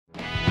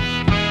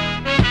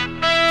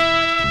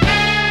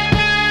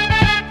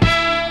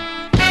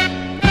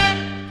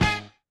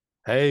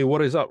Hey,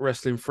 what is up,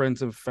 wrestling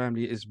friends and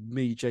family? It is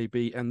me,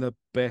 JB, and the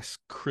best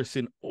Chris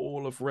in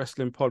all of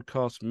wrestling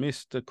podcasts,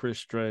 Mr.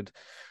 Chris Dredd.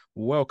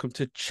 Welcome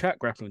to Chat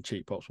Grappling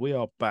Cheap Pops. We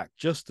are back,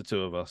 just the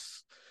two of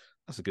us.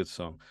 That's a good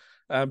song.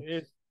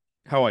 Is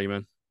How are you,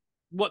 man?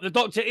 what the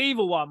Doctor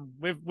Evil one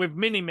with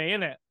Mini Me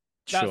in it?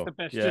 That's Sure. the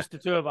best. Yeah. Just the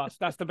two of us.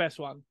 That's the best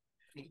one.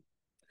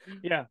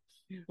 Yeah.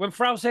 When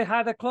Frau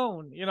had a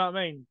clone, you know what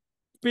I mean?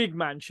 Big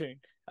man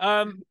tune.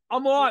 I'm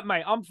all right,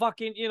 mate. I'm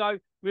fucking.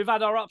 We've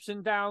had our ups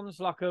and downs,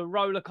 like a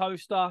roller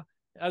coaster,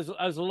 as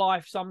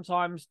life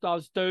sometimes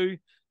does do.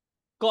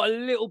 Got a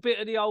little bit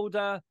of the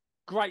older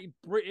Great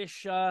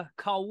British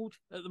cold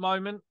at the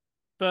moment,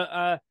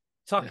 but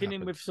tucking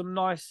in with some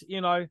nice,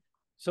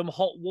 some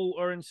hot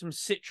water and some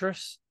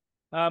citrus.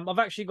 I've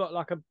actually got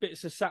like a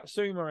bits of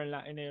satsuma and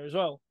that in here as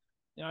well.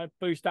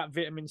 Boost that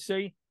vitamin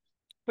C.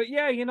 But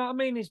yeah, you know what I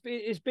mean.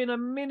 It's been a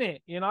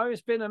minute.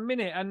 It's been a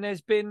minute, and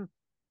there's been,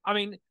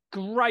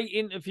 great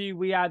interview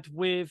we had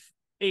with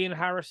Ian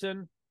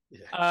Harrison.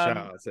 Yeah, shout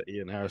out to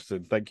Ian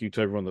Harrison. Thank you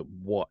to everyone that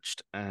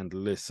watched and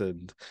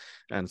listened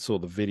and saw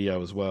the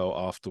video as well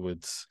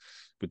afterwards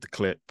with the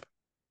clip.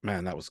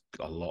 Man, that was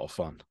a lot of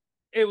fun.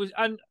 It was,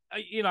 and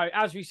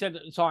as we said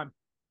at the time,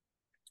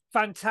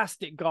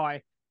 fantastic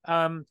guy.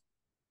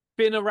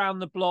 Been around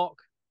the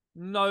block,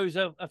 knows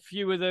a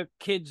few of the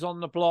kids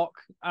on the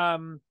block.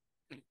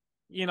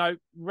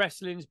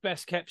 Wrestling's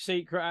best kept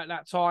secret at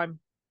that time.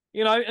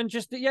 And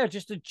just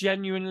a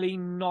genuinely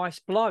nice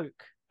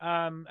bloke.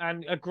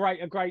 And a great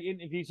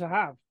interview to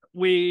have.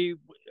 We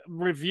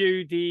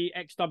reviewed the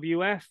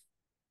XWF.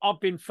 I've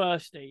been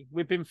thirsty.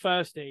 We've been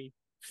thirsty.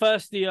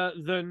 Thirstier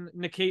than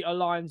Nikita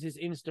Lyons'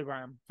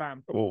 Instagram,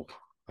 fam. Oh,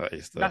 that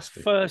is thirsty. That's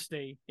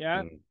thirsty,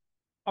 yeah.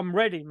 I'm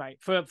ready, mate.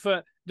 For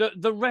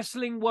the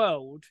wrestling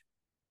world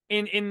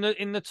in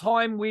the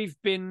time we've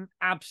been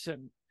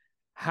absent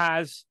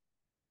has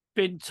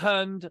been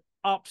turned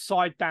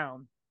upside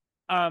down.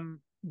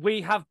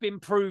 We have been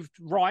proved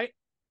right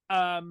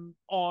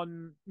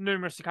on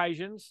numerous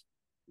occasions.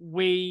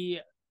 We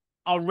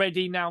are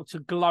ready now to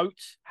gloat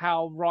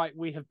how right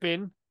we have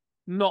been.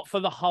 Not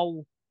for the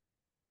whole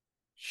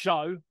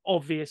show,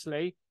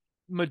 obviously.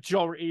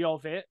 Majority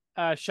of it.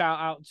 Shout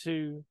out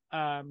to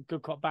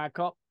Good Cop, Bad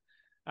Cop.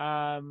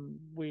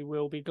 We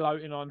will be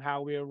gloating on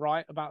how we are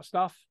right about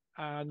stuff.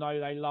 I know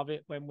they love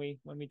it when we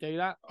do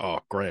that. Oh,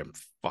 Graham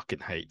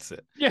fucking hates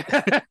it.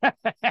 Yeah.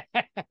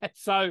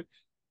 So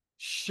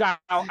shout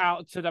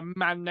out to the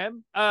man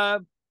them.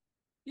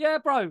 Yeah,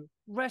 bro,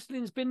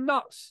 wrestling's been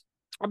nuts.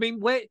 I mean,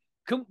 where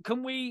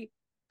can we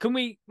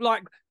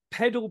like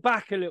pedal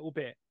back a little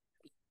bit?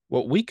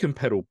 Well, we can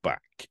pedal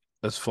back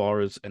as far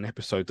as an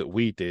episode that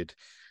we did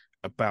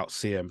about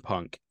CM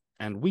Punk,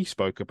 and we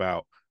spoke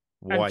about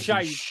why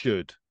he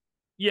should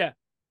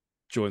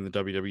join the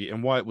WWE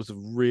and why it was a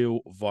real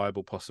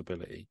viable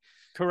possibility.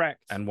 Correct.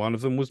 And one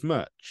of them was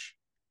merch.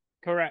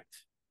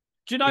 Correct.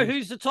 Do you know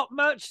who's the top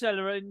merch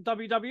seller in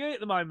WWE at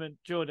the moment,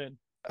 Jordan?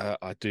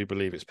 I do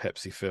believe it's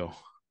Pepsi Phil.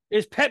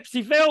 It's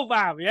Pepsi Phil,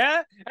 fam,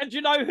 yeah? And do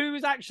you know who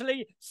is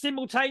actually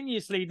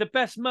simultaneously the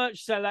best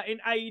merch seller in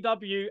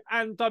AEW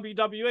and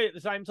WWE at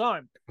the same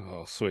time?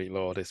 Oh, sweet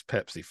Lord, it's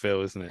Pepsi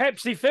Phil, isn't it?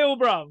 Pepsi Phil,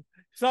 bro.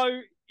 So,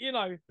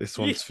 this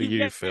one's for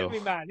you, Phil. Me,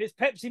 man. It's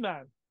Pepsi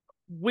Man.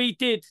 We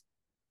did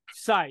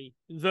say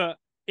that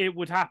it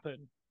would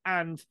happen,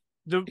 and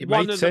it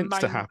made sense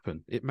to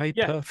happen. It made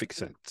perfect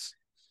sense.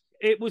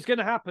 It was going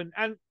to happen,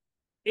 and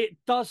it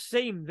does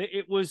seem that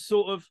it was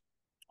sort of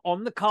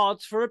on the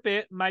cards for a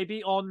bit,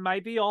 maybe on,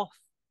 maybe off.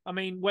 I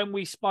mean, when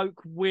we spoke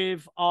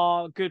with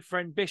our good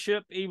friend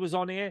Bishop, he was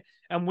on here,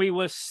 and we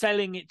were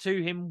selling it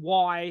to him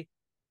why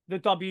the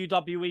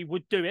WWE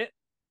would do it.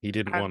 He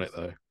didn't want it,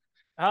 though.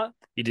 Huh?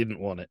 He didn't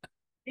want it.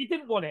 He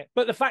didn't want it.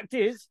 But the fact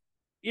is,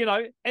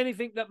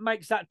 anything that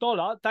makes that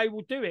dollar, they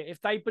will do it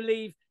if they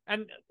believe.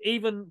 And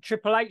even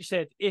Triple H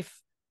said,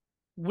 if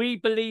we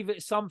believe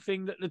it's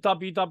something that the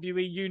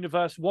WWE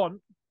universe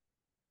want,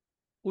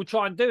 we'll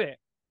try and do it.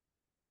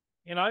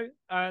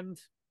 And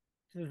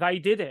they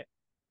did it.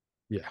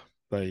 Yeah,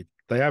 they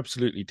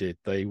absolutely did.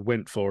 They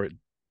went for it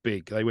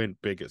big. They went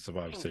big at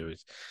Survivor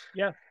Series.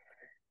 Yeah.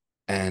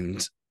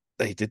 And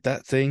they did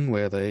that thing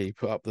where they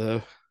put up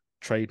the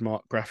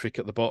trademark graphic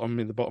at the bottom,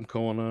 in the bottom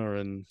corner,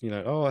 and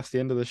oh, that's the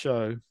end of the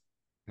show.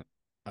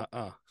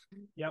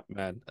 Yep.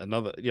 Man,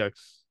 another,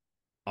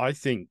 I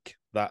think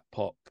that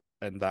pop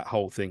and that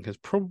whole thing has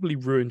probably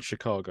ruined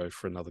Chicago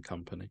for another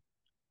company.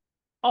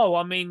 Oh,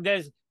 I mean,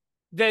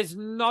 there's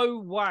no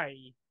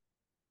way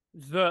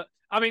that,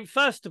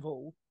 first of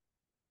all,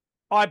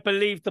 I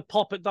believe the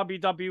pop at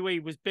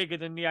WWE was bigger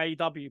than the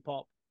AEW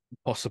pop.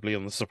 Possibly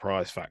on the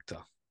surprise factor.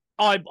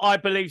 I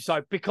believe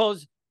so,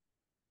 because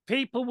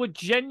people were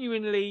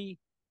genuinely,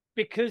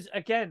 because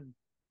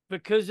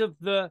of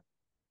the,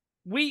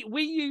 we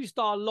used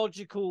our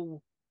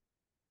logical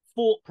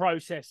thought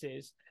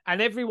processes,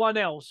 and everyone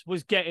else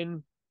was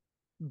getting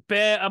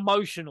bare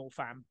emotional,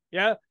 fam.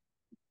 Yeah?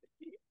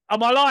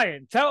 Am I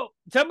lying? Tell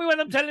me when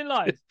I'm telling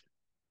lies.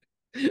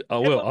 I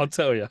will. I'll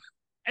tell you.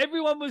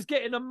 everyone was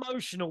getting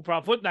emotional,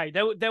 bruv, weren't they?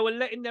 They were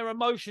letting their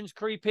emotions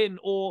creep in,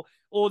 or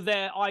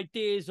their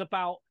ideas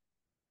about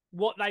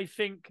what they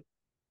think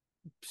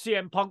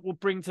CM Punk will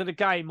bring to the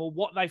game, or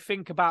what they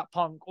think about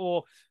Punk,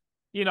 or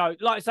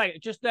like I say,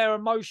 just their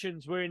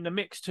emotions were in the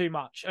mix too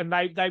much, and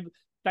they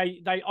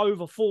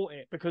overthought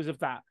it because of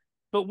that.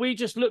 But we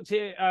just looked at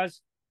it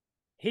as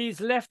he's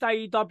left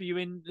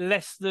AEW in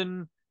less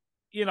than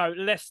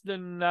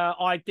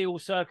ideal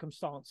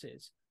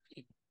circumstances.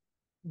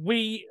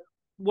 We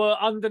were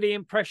under the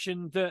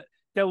impression that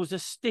there was a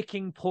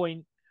sticking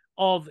point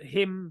of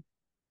him,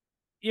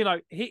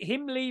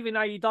 him leaving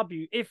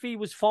AEW. If he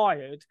was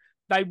fired,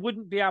 they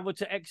wouldn't be able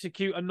to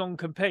execute a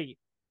non-compete.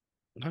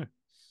 No.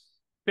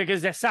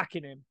 Because they're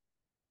sacking him.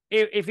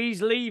 If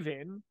he's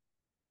leaving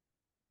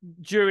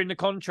during the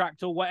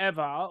contract or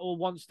whatever, or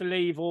wants to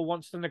leave, or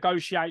wants to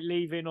negotiate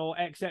leaving, or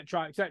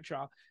etc.,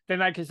 then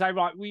they can say,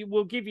 right, we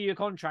will give you a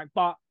contract,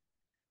 but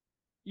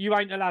you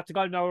ain't allowed to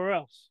go nowhere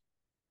else.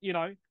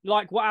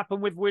 Like what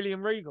happened with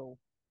William Regal.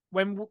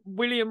 When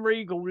William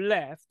Regal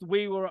left,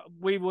 we were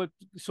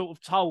sort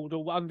of told,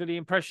 or under the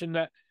impression,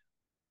 that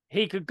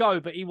he could go,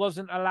 but he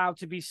wasn't allowed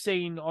to be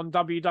seen on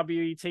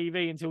WWE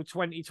TV until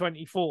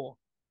 2024,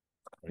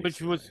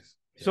 which was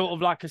sort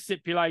of like a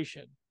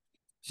stipulation.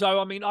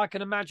 So, I mean, I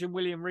can imagine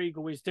William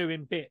Regal is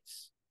doing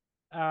bits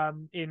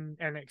in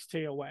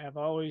NXT or whatever,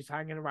 or he's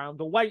hanging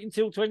around, or wait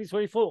until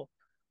 2024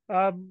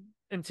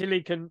 until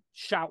he can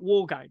shout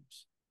War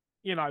Games,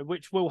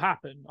 which will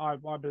happen, I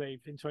believe,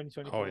 in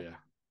 2024. Oh,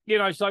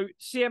 yeah. So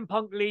CM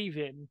Punk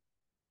leaving,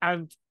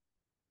 and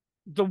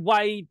the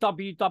way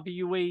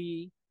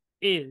WWE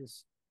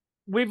is,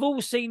 we've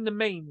all seen the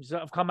memes that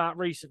have come out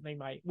recently,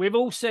 mate. We've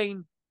all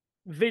seen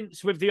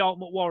Vince with the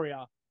Ultimate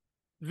Warrior,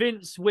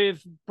 Vince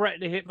with Bret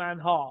the Hitman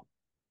Hart,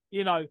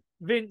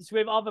 Vince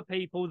with other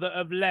people that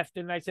have left,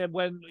 and they said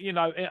when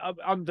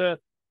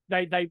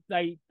they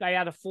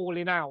had a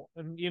falling out,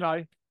 and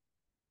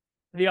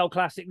the old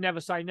classic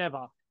never say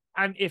never.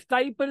 And if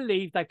they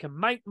believe they can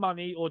make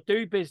money or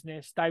do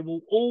business, they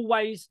will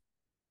always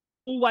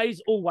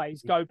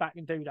go back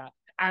and do that.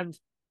 And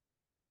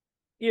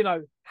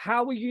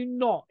how are you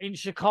not in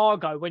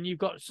Chicago when you've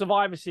got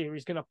Survivor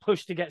Series going to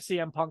push to get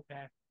CM Punk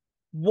there?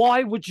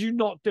 Why would you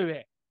not do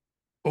it?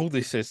 All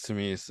this says to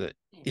me is that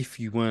if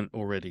you weren't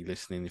already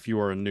listening, if you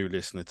are a new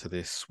listener to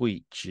this,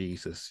 sweet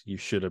Jesus, you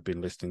should have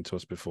been listening to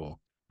us before.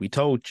 We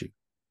told you.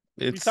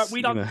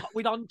 We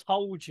done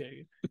told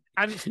you.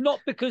 And it's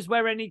not because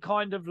we're any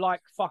kind of like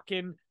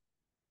fucking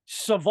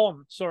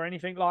savants or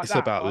anything like that. It's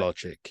about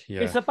logic.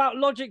 Yeah. It's about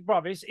logic,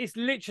 bruv. It's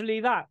literally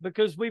that,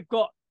 because we've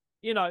got,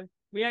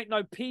 we ain't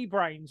no pea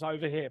brains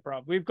over here,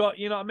 bruv. We've got,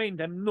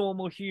 them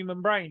normal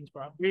human brains,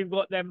 bruv. We've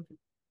got them,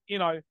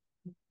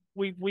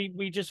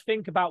 we just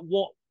think about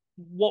what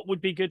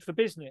would be good for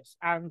business.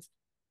 And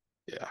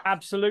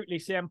absolutely,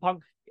 CM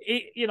Punk,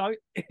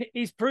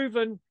 he's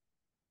proven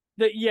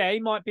that, he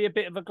might be a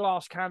bit of a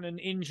glass cannon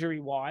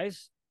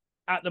injury-wise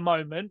at the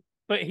moment,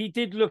 but he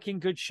did look in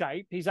good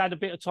shape. He's had a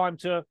bit of time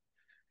to,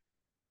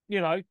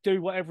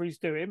 do whatever he's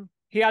doing.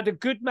 He had a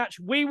good match.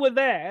 We were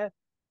there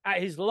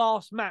at his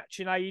last match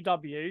in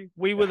AEW.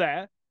 We were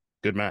there.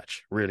 Good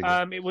match. Really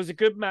good. It was a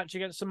good match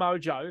against Samoa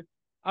Joe.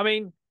 I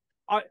mean,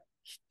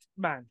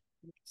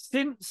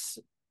 since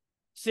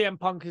CM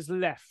Punk has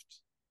left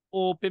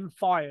or been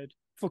fired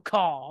for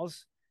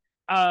cars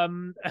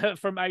from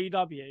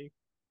AEW,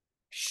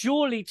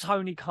 surely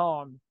Tony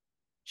Khan,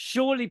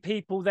 surely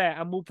people there,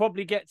 and we'll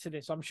probably get to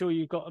this, I'm sure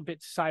you've got a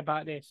bit to say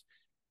about this.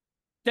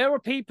 There are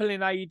people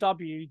in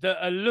AEW that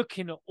are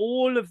looking at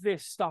all of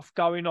this stuff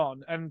going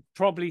on and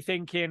probably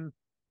thinking,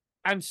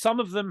 and some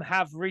of them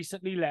have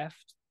recently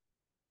left,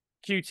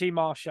 QT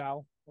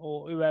Marshall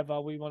or whoever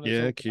we want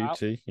to talk about.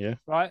 QT, yeah.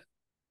 Right?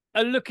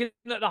 Are looking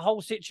at the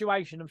whole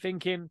situation and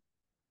thinking,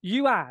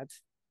 you had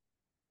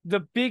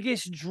the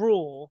biggest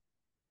draw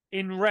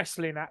in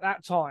wrestling at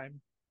that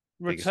time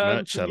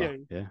return to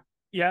you. Yeah.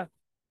 Yeah.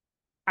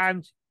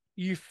 And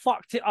you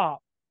fucked it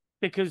up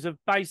because of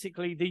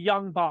basically the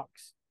Young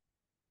Bucks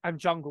and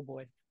Jungle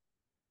Boy.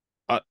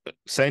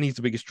 Saying he's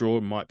the biggest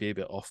draw might be a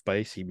bit off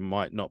base. He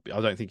might not be.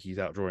 I don't think he's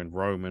outdrawing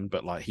Roman,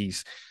 but like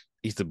he's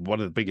one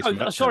of the biggest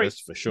sellers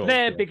for sure.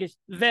 Their biggest.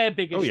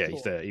 Oh yeah,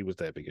 draw. He was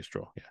their biggest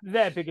draw. Yeah.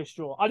 Their biggest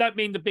draw. I don't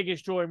mean the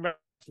biggest draw in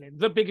wrestling.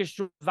 The biggest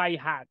draw they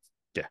had.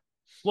 Yeah.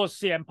 Was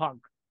CM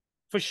Punk,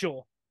 for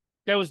sure.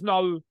 There was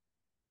no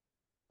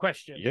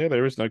question. Yeah,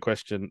 there is no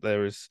question.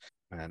 There is,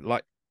 man.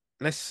 Like,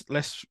 let's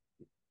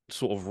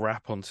sort of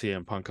wrap on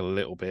CM Punk a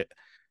little bit,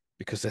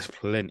 because there's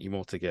plenty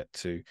more to get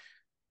to.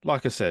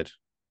 Like I said,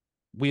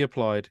 we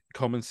applied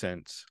common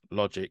sense,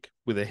 logic,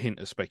 with a hint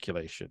of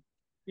speculation.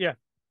 Yeah.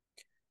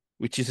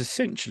 Which is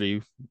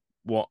essentially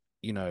what,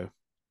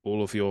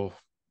 all of your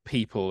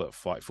people at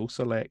Fightful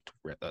Select,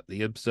 at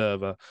The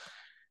Observer,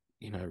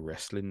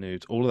 Wrestling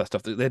Nudes, all of that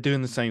stuff, they're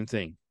doing the same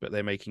thing, but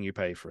they're making you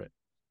pay for it.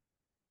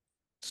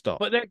 Stop.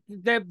 But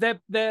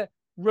they're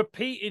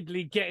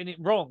repeatedly getting it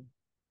wrong,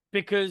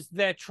 because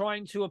they're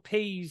trying to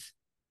appease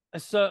a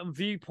certain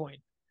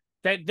viewpoint.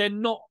 They're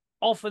not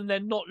often they're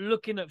not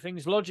looking at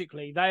things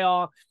logically. They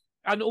are,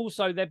 and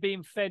also they're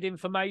being fed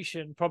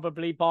information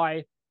probably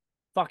by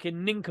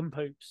fucking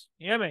nincompoops.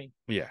 You know what I mean?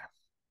 Yeah.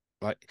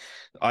 Like,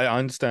 I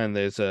understand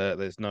there's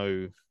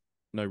no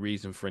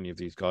reason for any of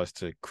these guys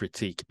to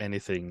critique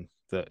anything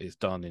that is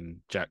done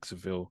in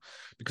Jacksonville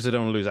because they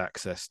don't want to lose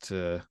access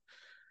to,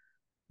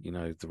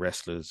 the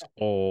wrestlers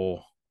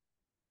or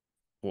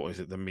what is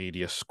it, the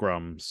media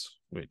scrums,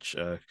 which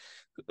are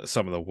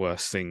some of the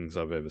worst things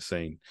I've ever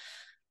seen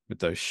with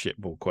those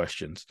shitball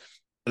questions.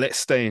 Let's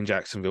stay in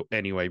Jacksonville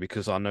anyway,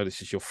 because I know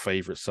this is your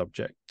favorite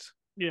subject.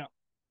 Yeah.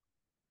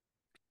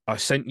 I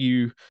sent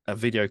you a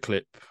video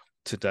clip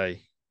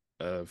today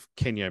of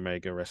Kenny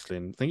Omega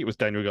wrestling. I think it was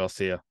Daniel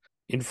Garcia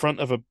in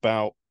front of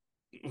about,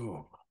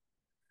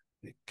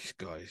 this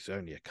guy's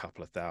only a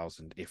couple of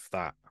thousand, if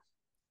that.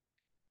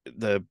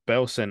 The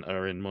Bell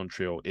Center in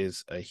Montreal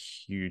is a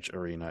huge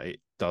arena. It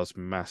does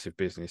massive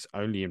business.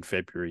 Only in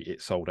February,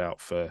 it sold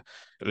out for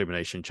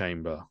Elimination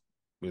Chamber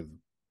with,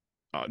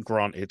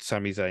 granted,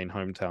 Sami Zayn,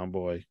 hometown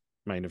boy,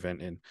 main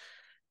eventing.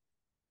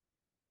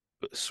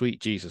 But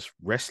sweet Jesus,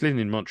 wrestling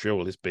in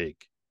Montreal is big.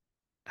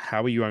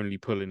 How are you only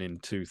pulling in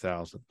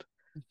 2,000?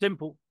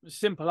 Simple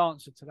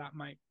answer to that,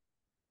 mate.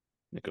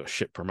 You've got a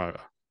shit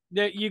promoter.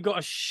 Yeah, you got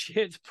a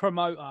shit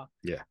promoter.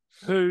 Yeah.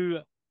 Who,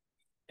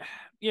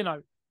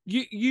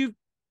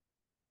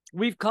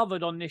 we've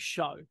covered on this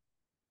show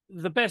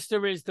the best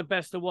there is, the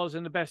best there was,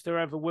 and the best there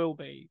ever will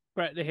be.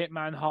 Bret the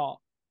Hitman Hart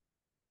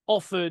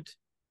offered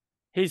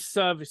his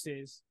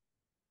services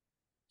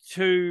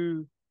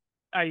to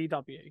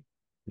AEW.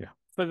 Yeah.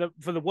 For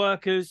the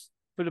workers,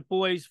 for the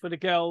boys, for the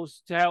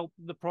girls, to help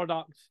the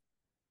product.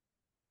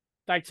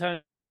 They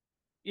turned,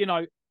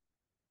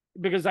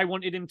 because they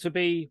wanted him to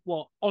be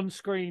on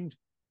screen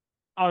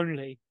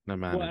only. No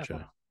manager.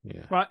 Whatever.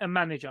 Yeah. Right, a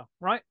manager,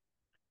 right?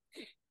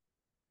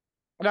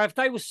 Now, if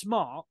they were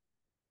smart,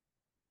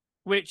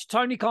 which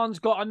Tony Khan's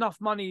got enough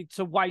money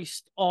to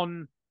waste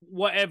on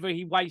whatever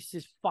he wastes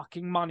his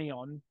fucking money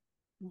on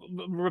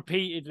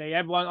repeatedly.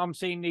 Everyone, I'm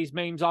seeing these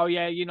memes. Oh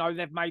yeah,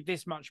 they've made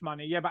this much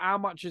money. Yeah, but how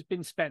much has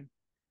been spent?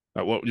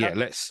 Well, yeah.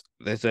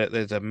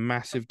 There's a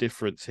massive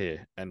difference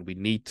here, and we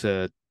need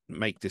to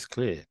make this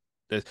clear.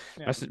 There's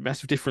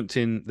massive difference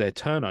in their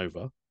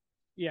turnover,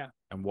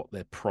 and what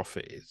their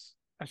profit is.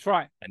 That's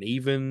right. And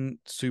even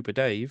Super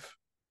Dave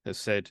has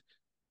said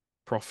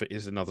profit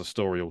is another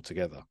story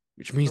altogether,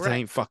 which means they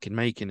ain't fucking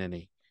making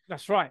any.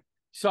 That's right.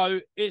 So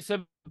it's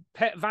a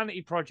pet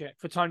vanity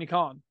project for Tony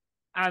Khan.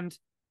 And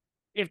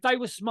if they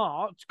were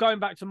smart, going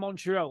back to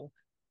Montreal,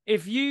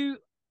 if you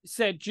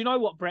said, do you know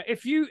what, Bret?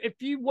 If you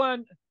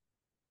weren't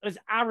as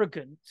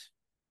arrogant,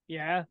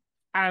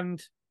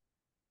 and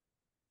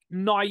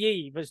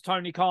naive as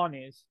Tony Khan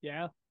is,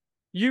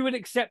 you would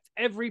accept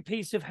every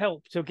piece of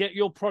help to get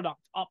your product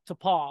up to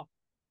par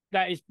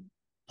that is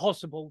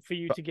possible for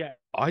you to get.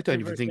 I don't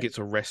even think it's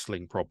a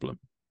wrestling problem.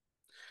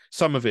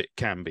 Some of it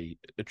can be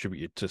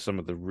attributed to some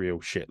of the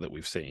real shit that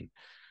we've seen,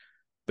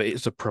 but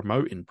it's a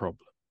promoting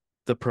problem.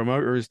 The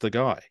promoter is the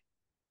guy,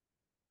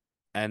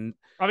 and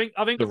I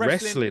think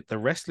the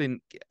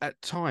wrestling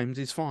at times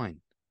is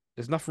fine.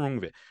 There's nothing wrong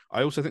with it.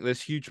 I also think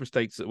there's huge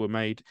mistakes that were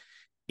made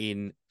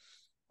in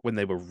when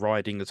they were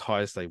riding as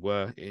high as they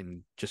were,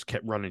 in just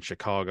kept running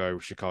Chicago.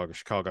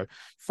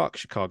 Fuck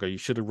Chicago. You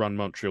should have run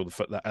Montreal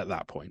at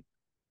that point.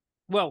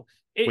 Well,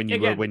 when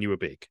you were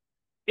big.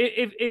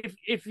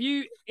 If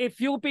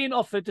you're being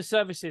offered the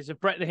services of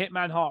Bret the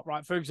Hitman Hart,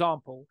 right? For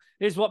example,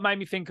 this is what made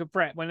me think of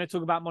Bret when they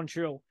talk about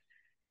Montreal.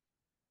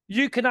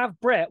 You can have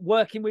Bret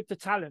working with the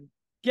talent,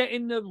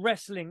 getting the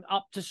wrestling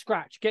up to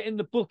scratch, getting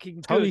the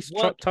booking. Tully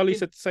said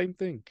the same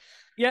thing.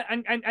 Yeah,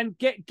 and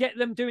get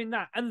them doing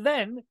that, and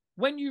then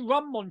when you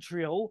run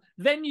Montreal,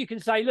 then you can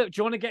say, look, do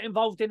you want to get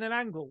involved in an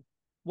angle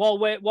while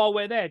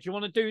we're there? Do you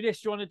want to do this?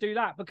 Do you want to do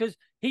that? Because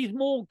he's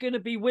more going to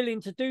be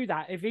willing to do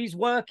that if he's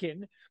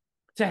working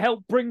to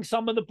help bring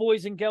some of the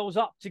boys and girls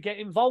up to get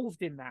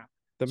involved in that.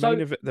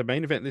 The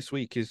main event this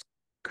week is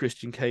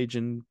Christian Cage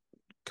and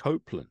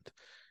Copeland,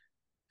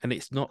 and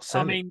it's not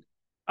selling.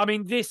 I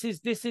mean, this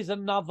is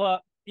another,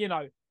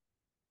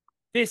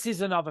 this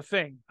is another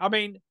thing. I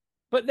mean,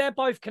 but they're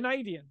both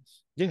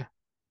Canadians. Yeah.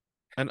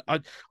 And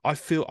I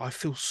feel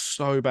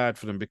so bad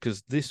for them,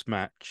 because this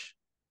match,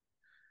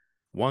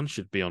 one,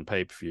 should be on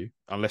pay-per-view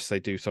unless they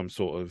do some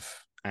sort of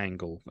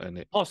angle and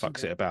it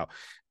fucks it about.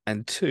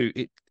 And two,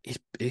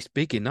 it's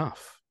big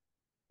enough.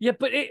 Yeah,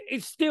 but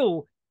it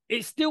still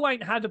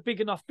ain't had a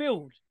big enough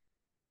build.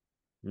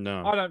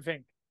 No. I don't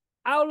think.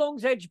 How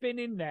long's Edge been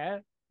in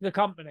there, the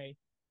company?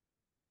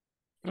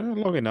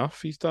 Long enough.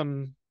 He's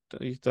done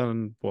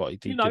what he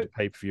did a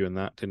pay-per-view and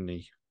that, didn't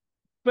he?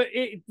 But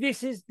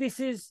this is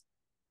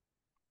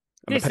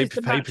and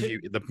the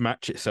pay-per-view, the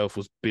match itself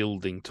was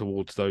building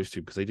towards those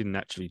two because they didn't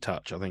actually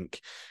touch. I think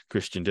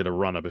Christian did a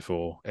runner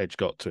before Edge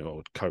got to it,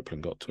 or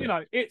Copeland got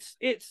to it.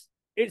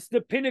 It's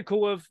the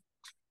pinnacle of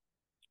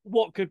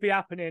what could be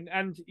happening.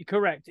 And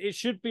correct, it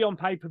should be on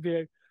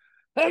pay-per-view.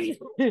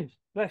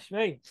 Bless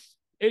me.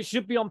 It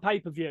should be on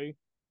pay-per-view.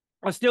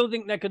 I still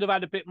think they could have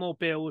had a bit more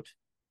build.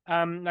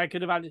 They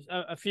could have had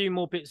a few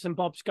more bits and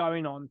bobs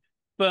going on,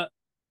 but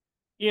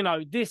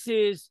this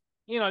is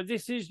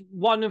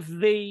one of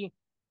the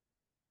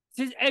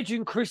this is Edge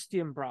and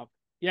Christian, bruv.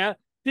 Yeah,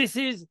 this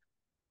is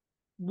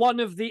one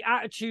of the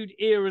Attitude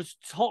Era's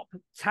top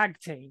tag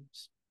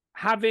teams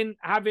having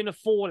a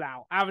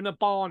fallout, having a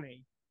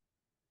Barney.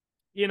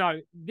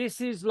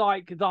 This is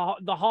like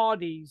the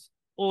Hardys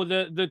or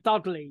the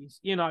Dudleys.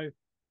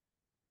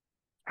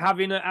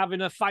 Having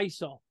a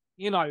face off.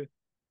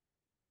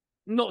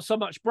 Not so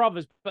much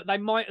brothers, but they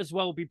might as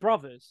well be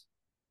brothers.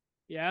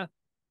 Yeah,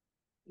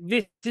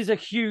 this is a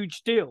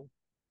huge deal.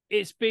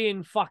 It's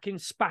being fucking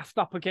spaffed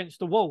up against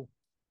the wall.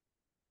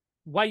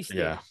 Wasted.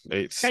 Yeah,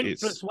 it's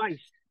senseless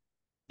waste.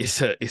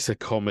 It's a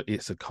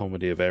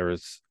comedy of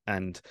errors,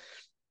 and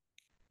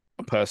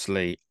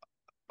personally,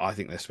 I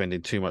think they're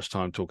spending too much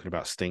time talking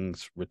about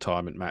Sting's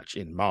retirement match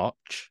in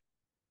March.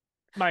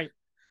 Mate,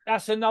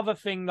 that's another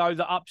thing though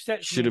that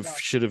upsets me.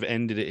 Should have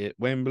ended it at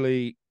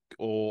Wembley,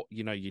 or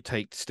you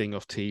take Sting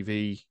off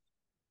TV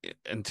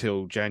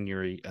until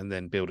January and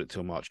then build it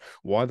till March.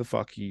 Why the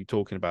fuck are you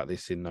talking about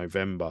this in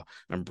November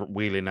and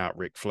wheeling out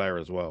Ric Flair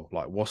as well?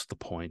 Like, what's the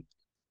point?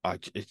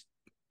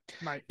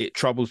 Mate, it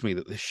troubles me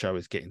that this show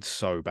is getting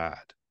so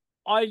bad.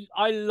 I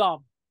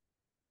love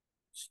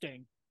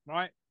Sting,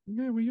 right?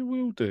 Yeah, we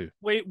all do.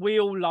 We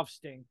all love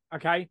Sting,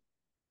 okay?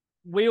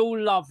 We all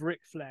love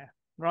Ric Flair,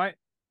 right?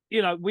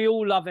 We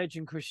all love Edge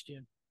and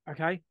Christian,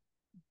 okay?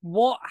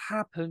 What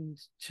happened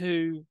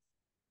to,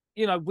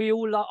 we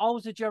all love, I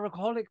was a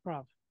Jerichoholic,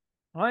 bruv,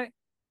 right?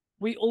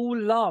 We all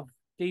love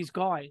these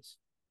guys.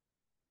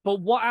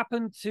 But what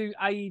happened to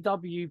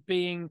AEW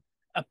being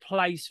a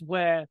place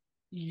where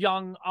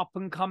young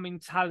up-and-coming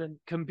talent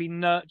can be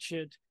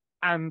nurtured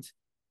and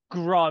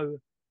grow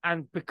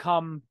and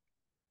become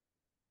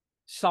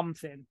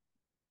something?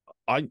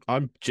 I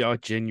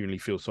genuinely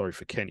feel sorry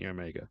for Kenny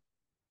Omega.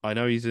 I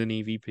know he's an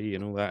EVP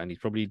and all that, and he's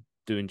probably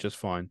doing just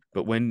fine.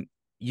 But when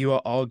you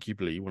are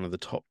arguably one of the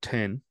top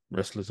 10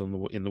 wrestlers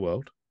in the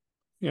world,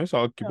 it's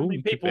arguable.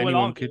 People would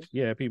argue.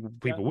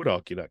 People would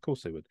argue that. Of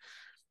course they would.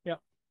 Yeah.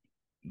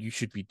 You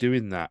should be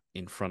doing that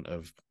in front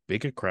of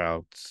bigger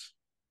crowds.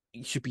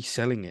 You should be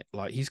selling it.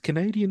 Like, he's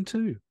Canadian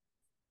too,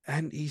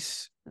 and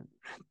he's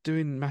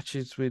doing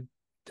matches with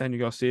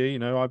Daniel Garcia.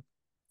 I've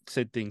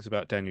said things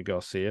about Daniel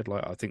Garcia,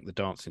 like I think the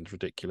dancing's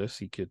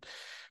ridiculous.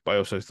 But I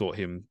also thought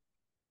him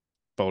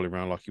bowling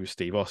around like he was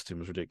Steve Austin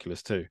was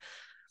ridiculous too.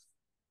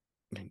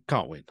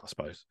 Can't win, I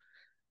suppose.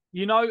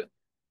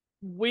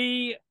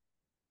 We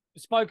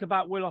spoke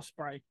about Will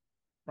Ospreay,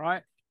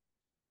 right?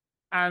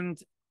 And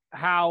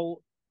how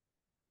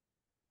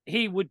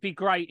he would be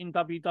great in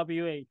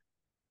WWE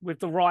with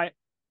the right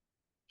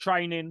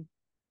training.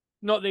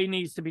 Not that he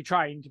needs to be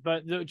trained,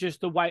 but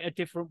just a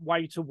different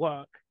way to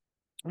work.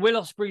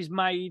 Will Ospreay's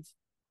made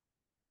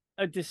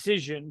a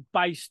decision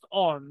based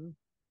on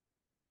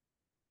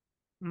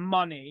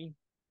money,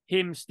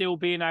 him still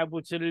being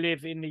able to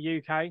live in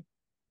the UK.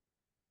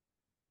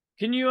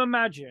 Can you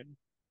imagine?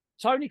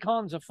 Tony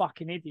Khan's a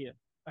fucking idiot,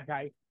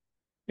 okay?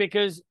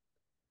 Because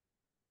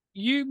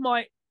you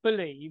might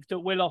believe that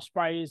Will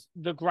Ospreay is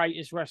the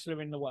greatest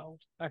wrestler in the world,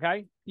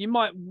 okay? You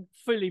might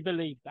fully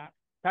believe that,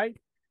 okay?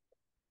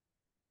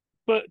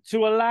 But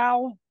to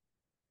allow,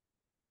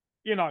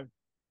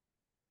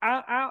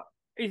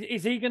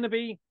 is he going to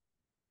be,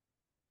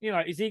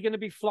 is he going to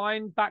be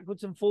flying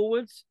backwards and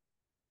forwards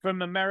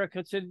from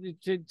America to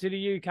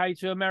the UK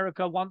to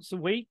America once a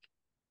week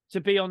to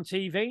be on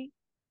TV?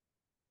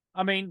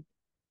 I mean,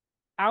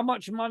 how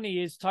much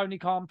money is Tony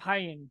Khan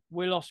paying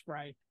Will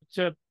Ospreay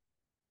to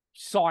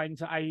sign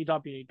to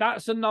AEW?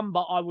 That's a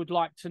number I would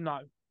like to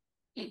know.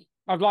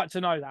 I'd like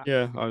to know that.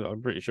 Yeah,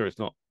 I'm pretty sure it's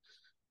not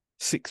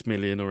 6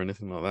 million or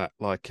anything like that,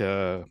 like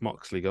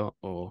Moxley got,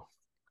 or.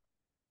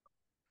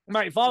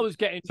 Mate, if I was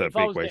getting, it's a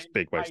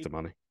big waste of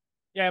money.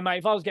 Yeah, mate,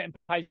 if I was getting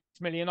paid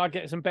 6 million, I'd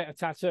get some better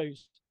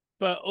tattoos.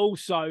 But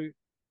also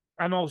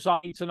I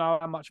need to know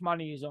how much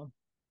money he's on.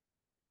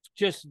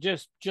 Just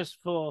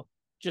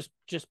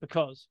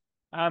because.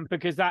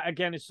 Because that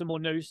again is some more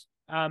news.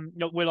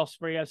 Will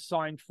Ospreay has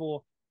signed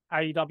for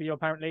AEW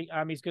apparently.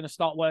 He's going to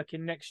start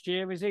working next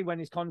year, is he? When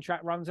his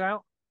contract runs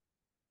out.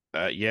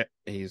 Yeah,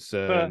 his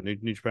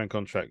New Japan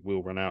contract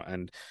will run out,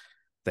 and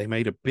they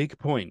made a big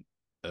point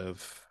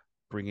of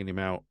bringing him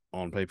out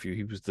on pay-per-view.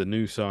 He was the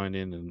new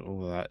signing and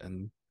all of that,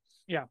 and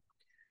yeah.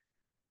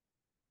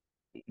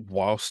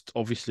 Whilst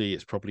obviously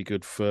it's probably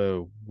good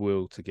for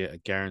Will to get a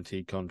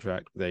guaranteed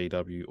contract with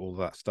AEW, all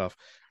that stuff.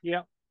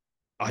 Yeah.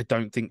 I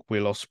don't think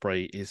Will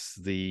Ospreay is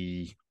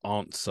the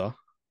answer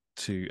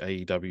to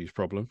AEW's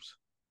problems.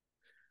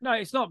 No,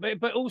 it's not.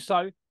 But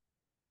also,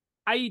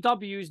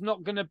 AEW is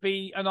not going to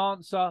be an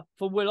answer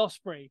for Will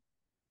Ospreay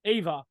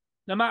either.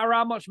 No matter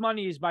how much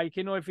money he's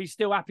making, or if he's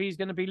still happy he's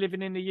going to be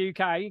living in the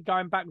UK,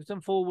 going backwards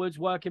and forwards,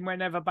 working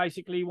whenever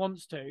basically he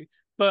wants to.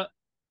 But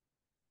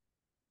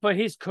for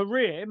his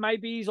career,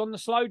 maybe he's on the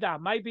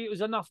slowdown. Maybe it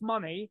was enough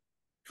money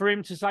for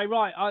him to say,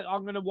 right,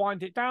 I'm going to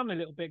wind it down a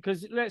little bit.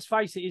 Because let's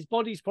face it, his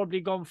body's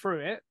probably gone through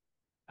it.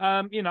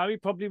 He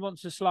probably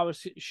wants a slower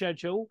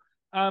schedule.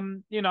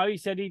 He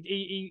said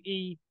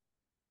he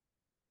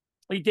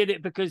did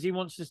it because he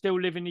wants to still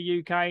live in the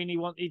UK, and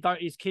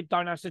his kid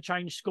don't have to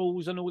change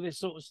schools and all this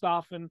sort of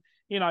stuff, and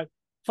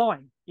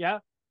fine, yeah.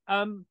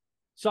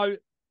 So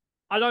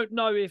I don't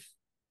know if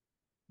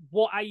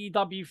what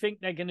AEW think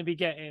they're going to be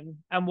getting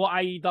and what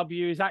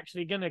AEW is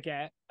actually going to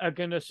get are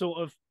going to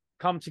sort of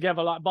come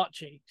together like butt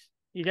cheeks.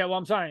 You get what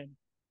I'm saying?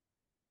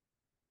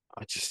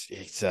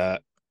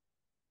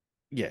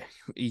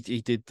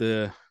 He did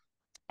the.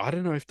 I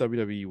don't know if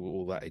WWE were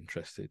all that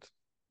interested.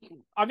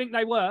 I think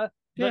they were.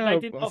 But Yeah,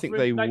 I think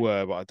they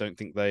were, but I don't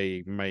think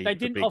they made. They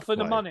didn't offer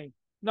the money.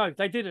 No,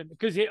 they didn't,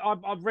 because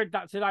I've read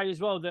that today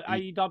as well, that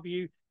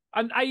AEW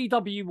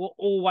were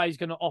always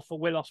going to offer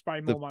Will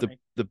Ospreay more money.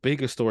 The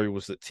bigger story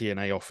was that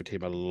TNA offered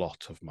him a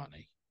lot of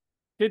money.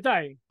 Did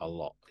they? A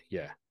lot,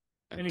 yeah.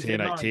 And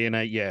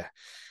TNA, yeah.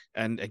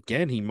 And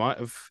again, he might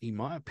have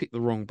picked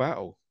the wrong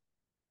battle.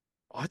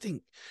 I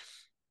think,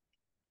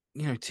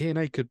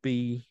 TNA could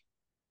be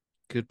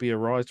a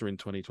riser in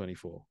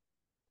 2024.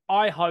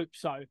 I hope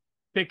so,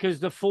 because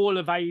the fall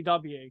of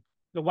AEW,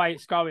 the way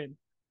it's going,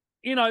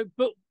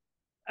 but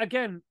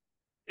again,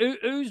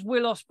 who's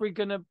Will Ospreay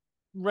going to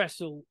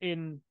wrestle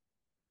in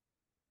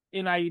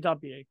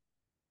AEW?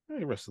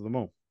 He wrestled them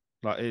all.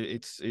 Like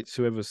it's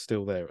whoever's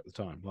still there at the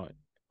time. Like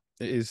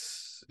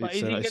it's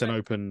an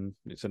open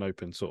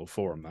sort of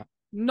forum. That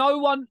no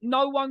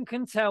one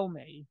can tell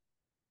me,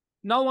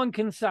 no one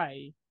can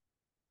say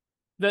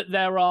that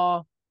there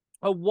are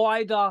a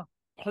wider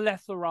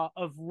plethora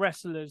of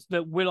wrestlers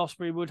that Will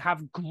Ospreay would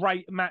have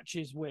great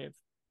matches with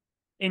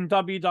in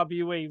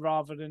WWE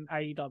rather than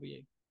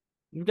AEW.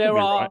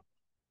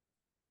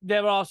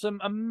 There are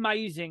some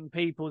amazing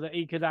people that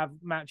he could have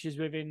matches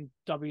with in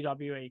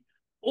WWE,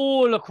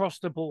 all across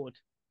the board,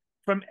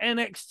 from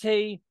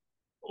NXT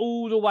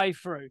all the way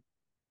through.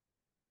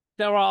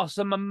 There are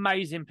some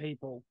amazing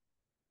people.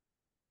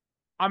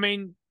 I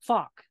mean,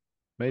 fuck.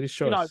 Made his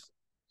choice.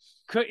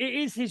 It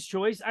is his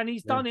choice, and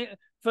he's done it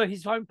for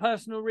his own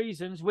personal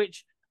reasons,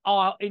 which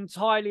are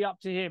entirely up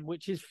to him,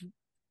 which is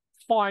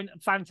fine,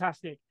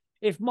 fantastic.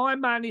 If my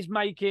man is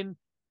making,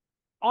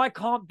 I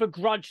can't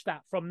begrudge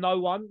that from no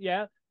one,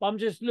 yeah? But I'm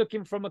just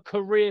looking from a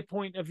career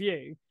point of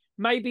view.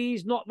 Maybe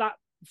he's not that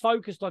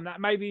focused on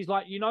that. Maybe he's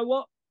like, you know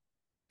what?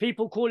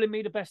 People calling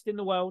me the best in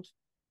the world,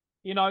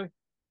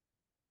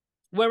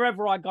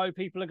 wherever I go,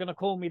 people are going to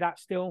call me that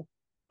still.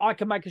 I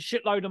can make a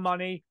shitload of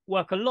money,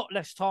 work a lot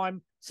less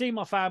time, see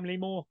my family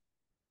more.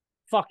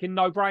 Fucking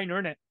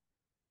no-brainer, innit?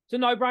 It's a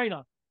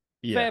no-brainer.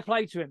 Yeah. Fair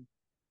play to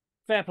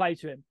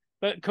him.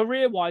 But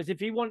career-wise, if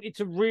he wanted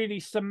to really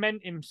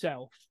cement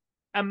himself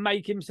and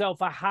make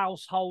himself a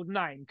household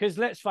name, because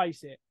let's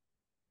face it,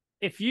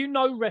 if you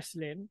know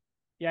wrestling,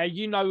 yeah,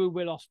 you know who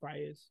Will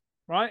Ospreay is,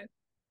 right?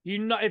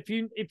 If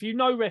you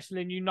know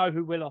wrestling, you know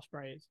who Will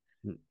Ospreay is.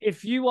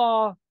 If you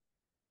are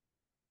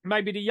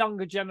maybe the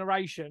younger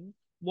generation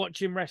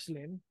watching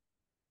wrestling,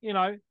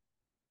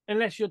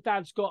 unless your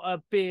dad's got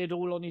a beard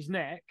all on his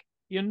neck,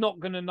 you're not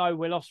going to know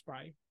Will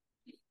Ospreay.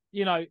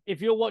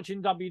 If you're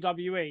watching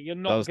WWE, you're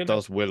not going to...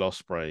 Does Will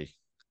Ospreay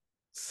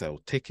sell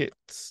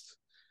tickets?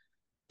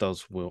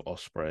 Does Will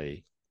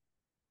Ospreay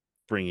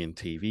bring in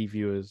TV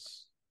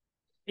viewers?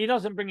 He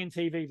doesn't bring in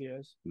TV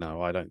viewers.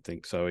 No, I don't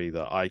think so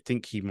either. I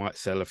think he might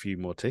sell a few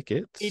more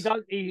tickets. He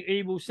does.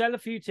 He will sell a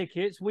few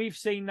tickets. We've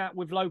seen that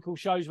with local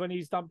shows when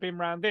he's been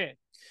around here.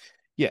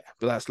 Yeah,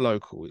 but that's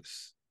local.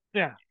 It's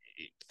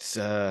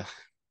a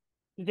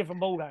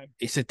different ballgame.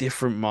 It's a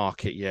different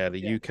market. Yeah,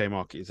 the UK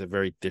market is a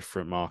very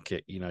different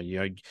market.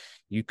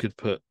 You could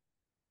put,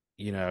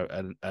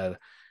 a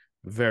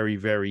very,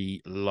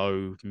 very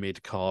low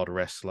mid-card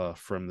wrestler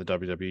from the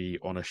WWE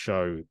on a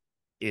show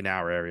in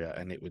our area,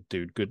 and it would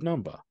do good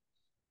number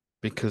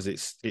because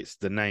it's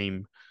the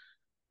name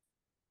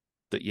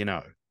that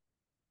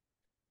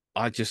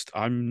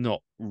I'm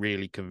not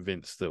really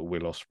convinced that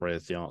Will Ospreay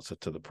is the answer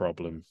to the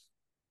problem.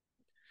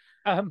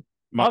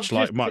 Much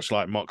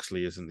like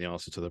Moxley isn't the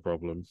answer to the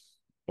problem.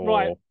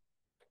 Right.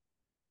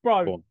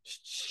 Bro,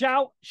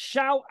 shout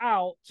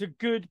out to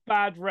Good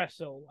Bad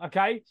Wrestle,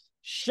 okay?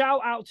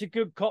 Shout out to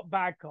Good Cop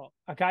Bad Cop,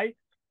 okay?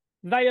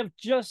 They have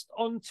just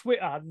on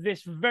Twitter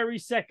this very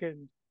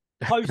second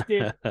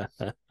posted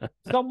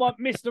someone,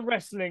 Mr.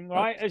 Wrestling,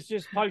 right, has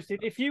just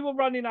posted, if you were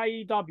running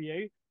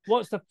AEW,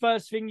 what's the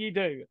first thing you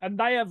do? And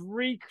they have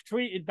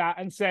retweeted that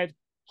and said,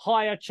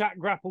 hire Chat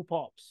Grapple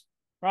Pops,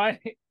 right?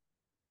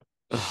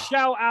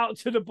 Shout out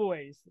to the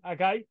boys,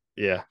 okay?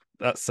 Yeah,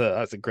 that's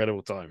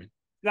incredible timing.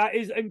 That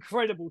is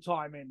incredible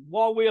timing.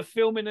 While we are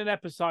filming an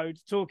episode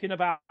talking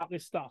about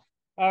this stuff,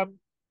 it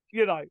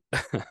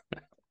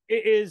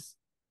is.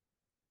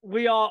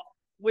 We are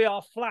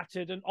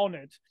flattered and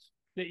honoured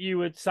that you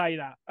would say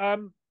that.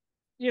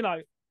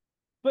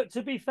 But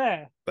to be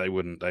fair, they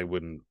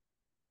wouldn't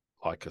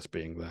like us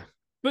being there.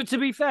 But to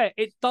be fair,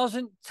 it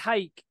doesn't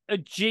take a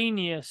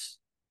genius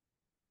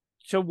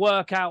to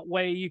work out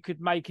where you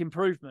could make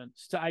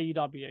improvements to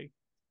AEW. It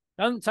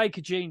doesn't take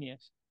a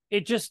genius.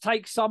 It just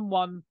takes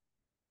someone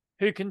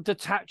who can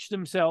detach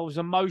themselves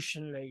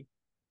emotionally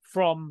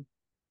from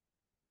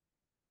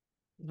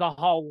the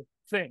whole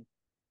thing.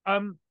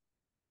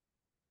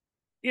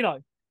 You know,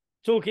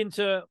 talking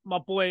to my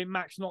boy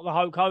Max, not the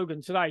Hulk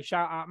Hogan today,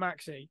 shout out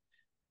Maxie,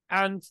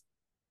 and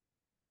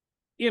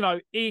you know,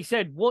 he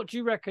said, "What do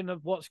you reckon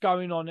of what's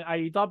going on at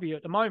AEW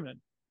at the moment?"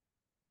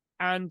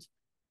 And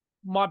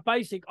my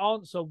basic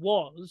answer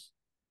was,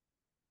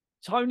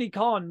 Tony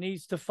Khan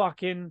needs to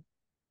fucking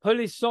pull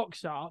his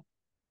socks up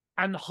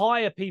and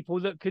hire people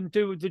that can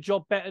do the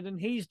job better than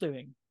he's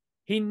doing.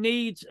 He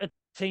needs a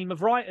team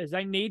of writers.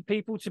 They need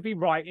people to be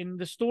writing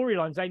the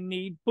storylines. They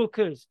need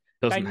bookers.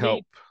 Doesn't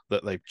help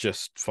that they've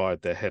just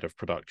fired their head of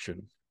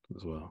production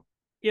as well.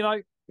 You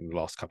know, in the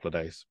last couple of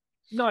days.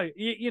 No,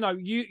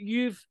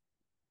 you've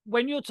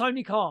when you're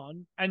Tony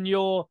Khan and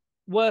you're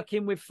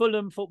working with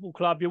Fulham Football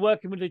Club, you're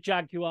working with the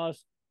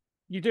Jaguars,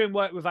 you're doing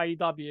work with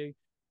AEW,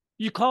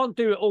 you can't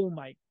do it all,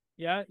 mate.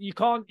 Yeah, you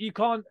can't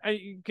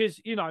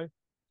because you got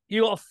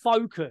to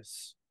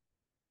focus,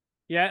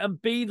 yeah,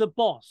 and be the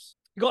boss.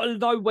 You got to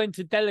know when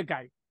to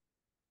delegate,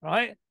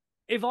 right?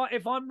 If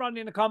I'm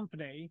running a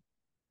company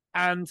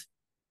and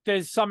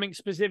there's something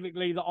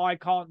specifically that I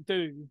can't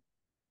do,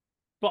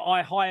 but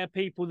I hire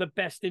people the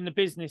best in the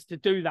business to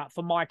do that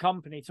for my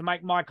company, to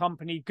make my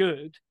company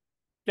good,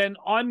 then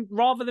I'm,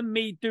 rather than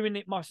me doing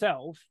it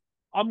myself,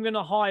 I'm going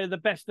to hire the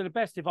best of the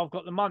best if I've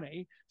got the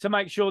money to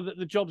make sure that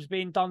the job's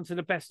being done to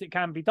the best it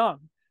can be done.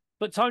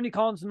 But Tony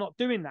Khan's not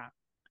doing that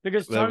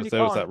because there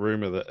was that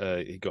rumor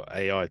that he got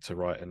AI to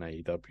write an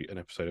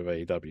episode of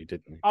AEW,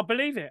 didn't he? I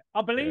believe it.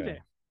 I believe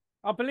it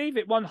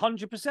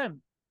 100%.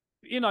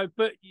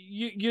 But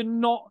you're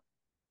not,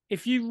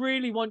 if you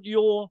really want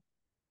your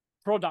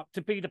product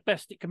to be the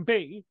best it can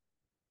be,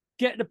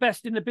 get the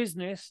best in the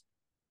business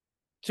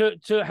to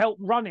help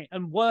run it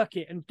and work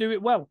it and do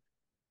it well.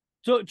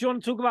 So, do you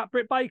want to talk about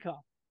Britt Baker?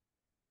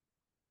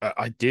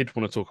 I did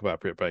want to talk about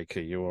Britt Baker.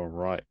 You are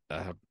right.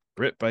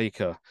 Britt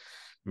Baker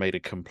made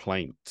a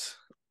complaint.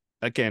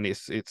 Again,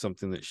 it's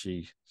something that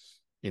she's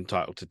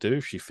entitled to do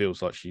if she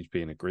feels like she's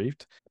being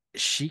aggrieved.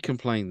 She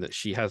complained that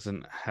she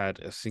hasn't had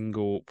a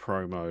single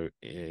promo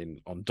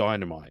on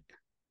Dynamite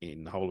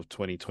in the whole of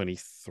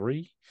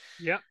 2023.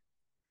 Yeah.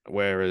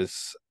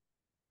 Whereas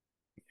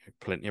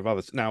plenty of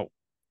others. Now,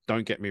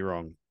 don't get me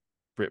wrong,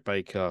 Britt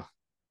Baker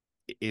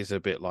is a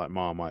bit like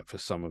Marmite for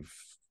some of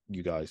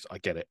you guys. I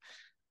get it.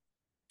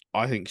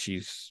 I think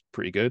she's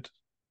pretty good.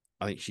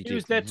 I think she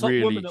did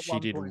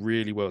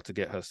really well to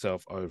get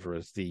herself over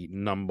as the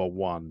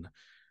 #1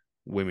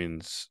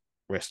 women's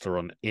wrestler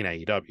in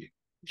AEW.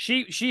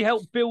 She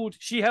helped build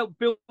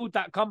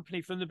that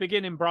company from the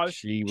beginning, bro.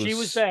 She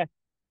was there.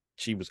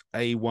 She was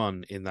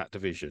A1 in that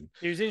division.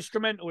 She was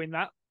instrumental in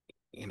that.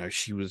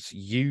 She was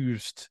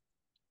used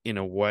in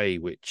a way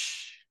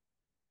which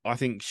I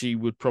think she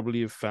would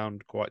probably have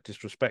found quite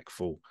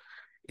disrespectful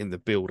in the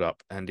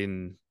build-up and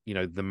in,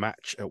 the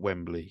match at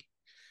Wembley.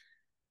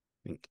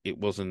 I think it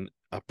wasn't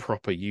a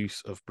proper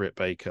use of Britt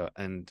Baker,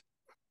 and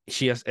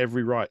she has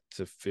every right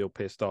to feel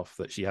pissed off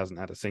that she hasn't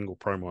had a single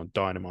promo on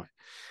Dynamite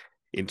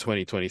in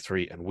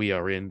 2023, and we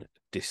are in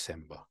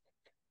December.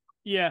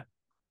 Yeah.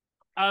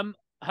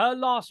 Her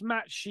last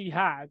match she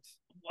had,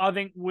 I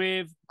think,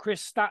 with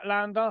Chris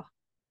Statlander,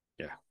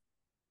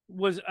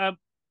 was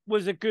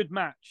a good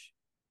match.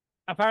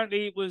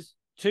 Apparently, it was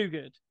too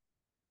good.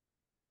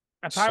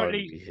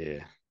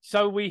 Apparently,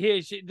 so we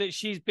hear that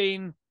she's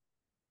been.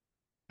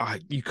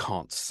 You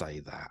can't say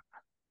that,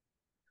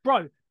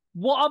 bro.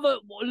 What other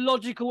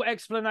logical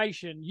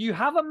explanation? You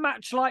have a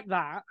match like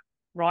that,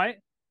 right?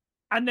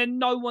 And then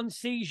no one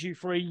sees you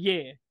for a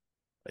year.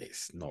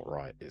 It's not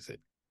right, is it?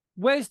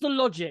 Where's the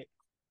logic?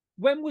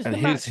 When was the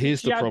match?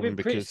 Here's the problem,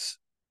 because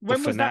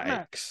when was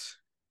Fanatics,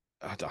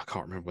 I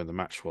can't remember when the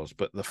match was,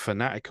 but the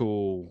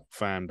fanatical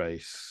fan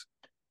base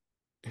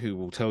who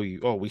will tell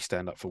you, "Oh, we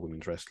stand up for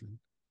women's wrestling."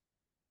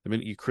 The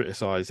minute you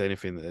criticize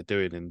anything that they're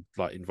doing and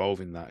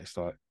involving that, it's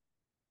like,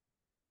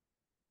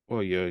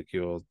 well, you're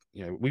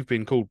we've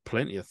been called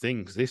plenty of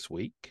things this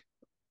week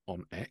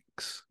on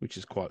X, which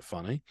is quite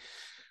funny.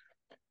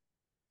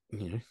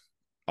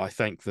 I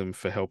thank them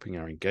for helping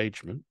our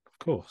engagement, of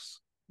course.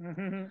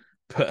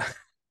 But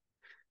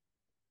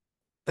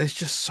there's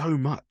just so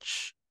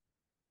much.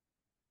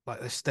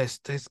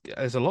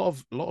 There's a lot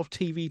of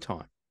TV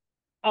time.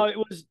 Oh, it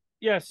was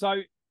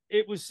So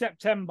it was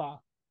September,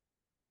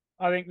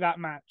 I think, that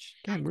match.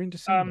 Yeah, we're in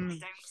December.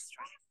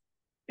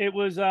 It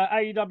was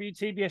AEW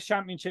TBS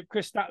Championship.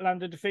 Chris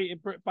Statlander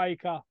defeated Britt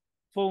Baker.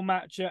 Full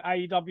match at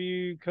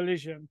AEW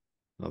Collision.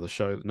 Another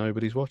show that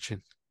nobody's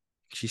watching.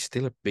 She's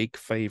still a big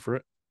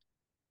favorite.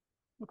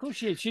 Of course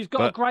she is. She's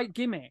got a great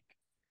gimmick.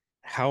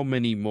 How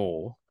many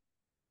more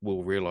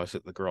will realize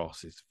that the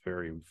grass is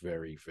very,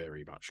 very,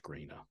 very much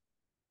greener?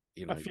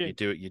 You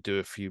do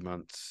a few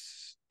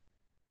months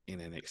in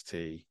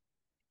NXT,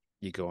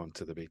 you go on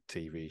to the big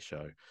TV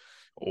show,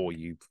 or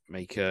you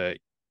make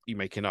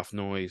enough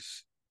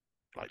noise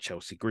like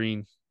Chelsea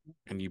Green,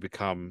 and you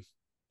become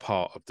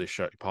part of the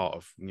show, part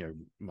of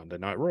Monday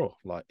Night Raw.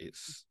 Like,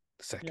 it's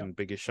the second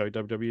biggest show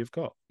WWE have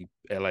got.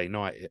 LA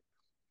Knight it,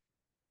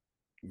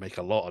 make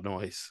a lot of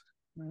noise,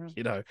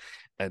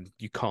 and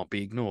you can't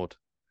be ignored.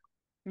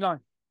 No.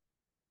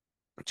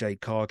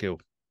 Jade Cargill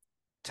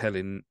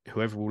telling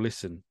whoever will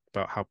listen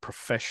about how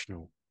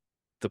professional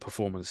the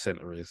Performance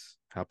Center is,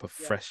 how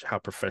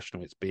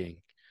professional it's being.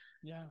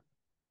 Yeah.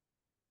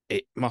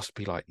 It must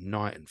be like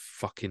night and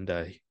fucking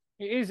day.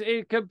 It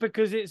is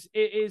because it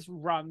is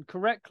run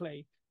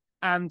correctly,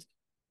 and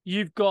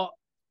you've got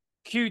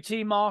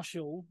QT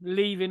Marshall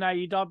leaving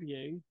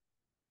AEW,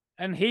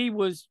 and he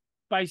was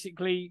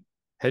basically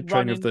head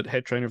trainer of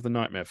the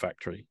Nightmare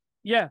Factory.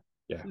 Yeah,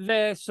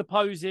 their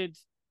supposed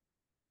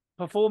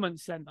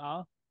performance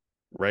center.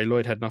 Ray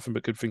Lloyd had nothing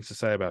but good things to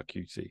say about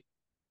QT.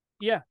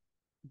 Yeah,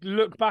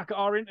 look back at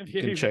our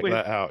interview. You can check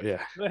that out.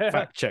 Yeah,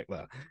 fact check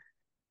that.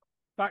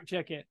 Fact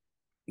check it.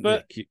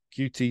 But yeah,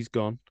 QT's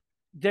gone.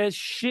 There's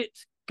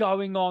shit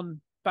going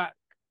on back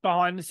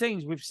behind the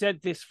scenes. We've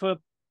said this for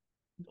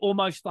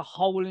almost the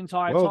whole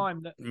entire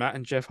time. That Matt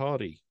and Jeff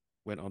Hardy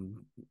went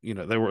on. I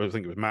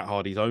think it was Matt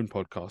Hardy's own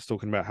podcast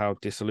talking about how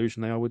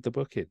disillusioned they are with the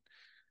booking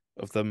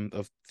of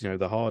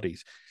the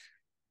Hardys.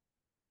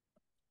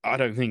 I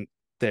don't think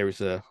there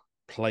is a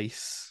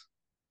place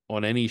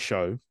on any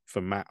show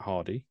for Matt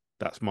Hardy.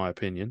 That's my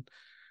opinion.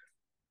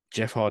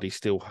 Jeff Hardy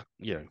still,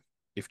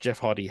 if Jeff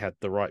Hardy had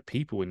the right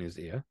people in his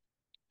ear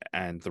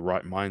and the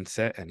right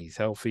mindset and he's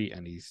healthy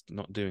and he's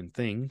not doing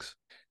things,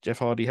 Jeff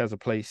Hardy has a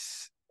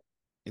place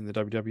in the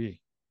WWE.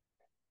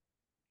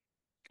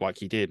 Like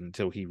he did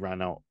until he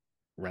ran out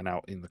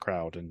in the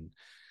crowd and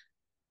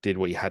did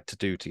what he had to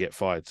do to get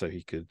fired so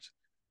he could,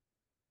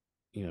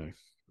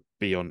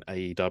 be on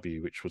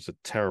AEW, which was a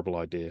terrible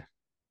idea.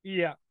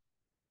 Yeah.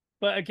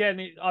 But again,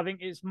 I think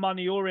it's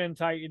money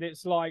orientated.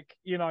 It's like,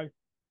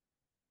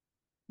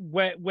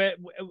 where's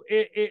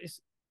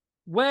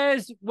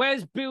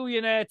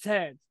billionaire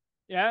Ted?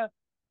 Yeah.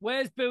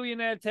 Where's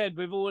billionaire Ted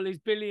with all his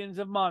billions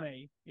of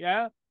money?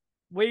 Yeah.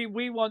 We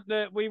want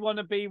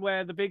to be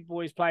where the big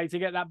boys play to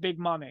get that big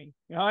money.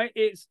 Right?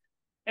 It's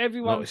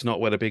everyone. No, it's not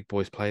where the big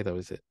boys play though,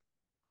 is it?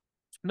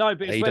 No,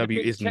 but it's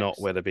AEW is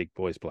not where the big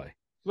boys play.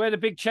 Where the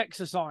big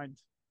checks are signed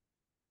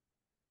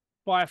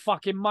by a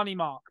fucking money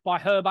mark, by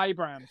Herb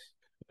Abrams.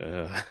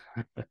 At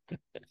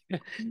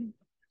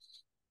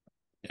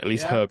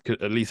least Herb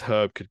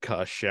could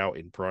cut a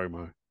shouting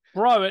promo.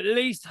 Bro, at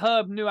least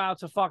Herb knew how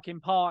to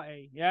fucking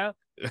party. Yeah,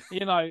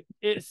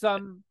 it's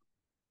I'm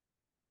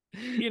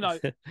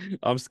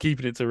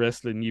keeping it to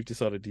wrestling. You've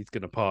decided he's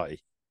gonna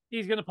party.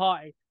 He's gonna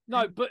party.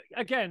 No, but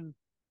again,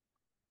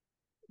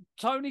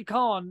 Tony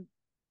Khan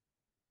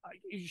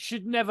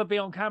should never be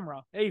on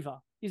camera either.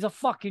 He's a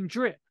fucking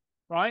drip,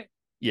 right?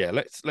 Yeah,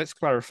 let's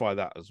clarify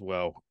that as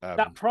well.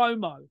 That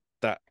promo.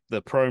 That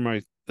the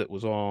promo that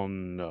was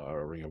on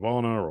Ring of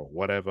Honor or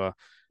whatever.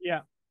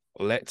 Yeah.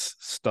 Let's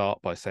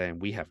start by saying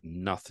we have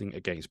nothing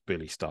against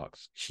Billie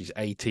Starkz. She's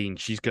 18.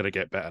 She's gonna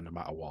get better no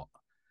matter what.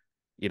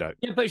 Yeah,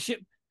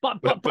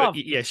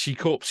 yeah, she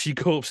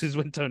corpses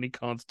when Tony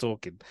Khan's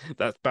talking.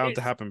 That's bound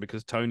to happen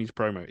because Tony's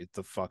promo is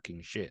the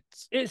fucking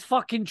shits. It's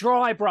fucking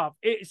dry, bruv.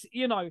 It's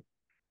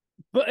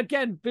but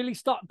again, Billie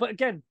Starkz. But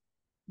again,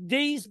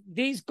 these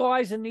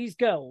guys and these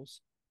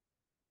girls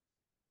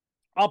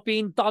are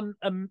being done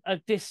a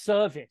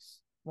disservice,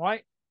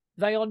 right?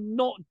 They are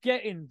not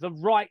getting the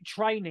right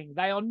training.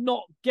 They are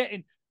not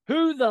getting.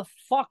 Who the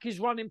fuck is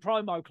running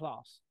promo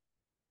class?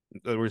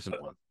 There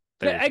isn't one.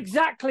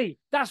 Exactly.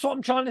 That's what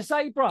I'm trying to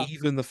say, bro.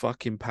 Even the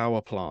fucking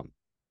power plant.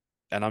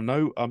 And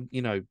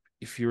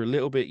if you're a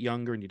little bit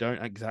younger and you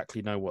don't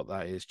exactly know what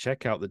that is,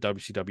 check out the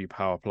WCW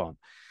power plant.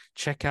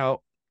 Check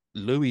out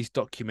Louis'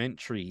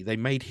 documentary. They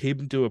made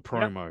him do a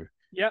promo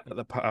at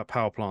the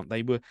power plant.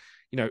 They were,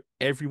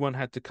 everyone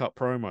had to cut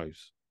promos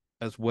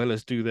as well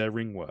as do their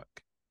ring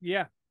work.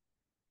 Yeah.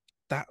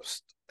 That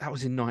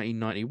was in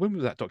 1990. When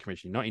was that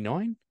documentary?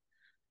 99?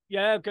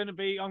 Yeah, I'm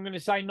going to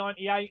say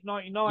 98,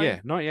 99. Yeah,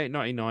 98,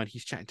 99.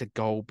 He's chatting to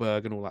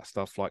Goldberg and all that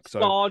stuff. Like, so.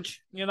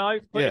 Sarge,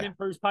 putting him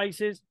through his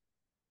paces.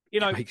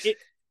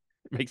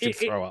 Makes him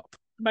throw up.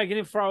 Making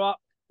him throw up.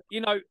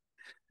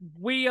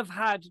 We have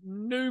had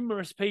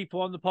numerous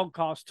people on the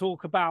podcast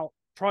talk about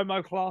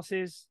promo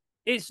classes.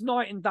 It's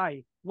night and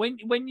day.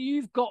 When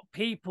you've got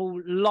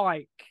people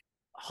like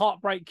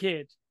Heartbreak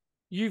Kid,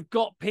 you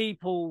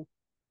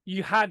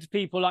had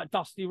people like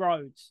Dusty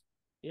Rhodes,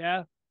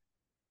 yeah,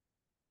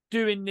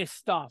 doing this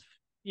stuff.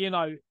 You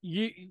know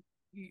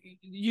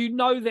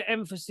the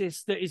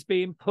emphasis that is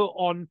being put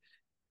on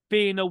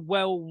being a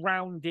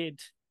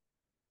well-rounded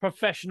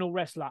professional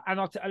wrestler. And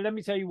let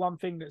me tell you one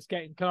thing that's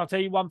getting. Can I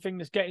tell you one thing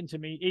that's getting to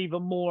me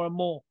even more and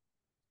more?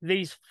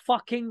 These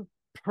fucking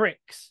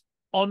pricks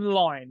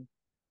online.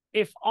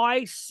 If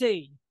I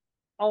see,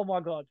 oh my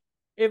God,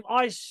 if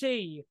I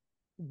see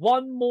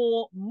one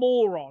more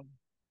moron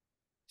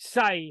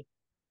say,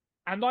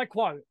 and I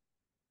quote,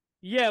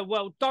 yeah,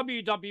 well,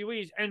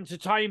 WWE is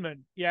entertainment.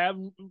 Yeah,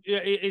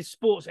 it is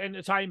sports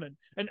entertainment,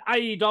 and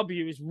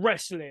AEW is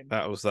wrestling.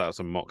 That was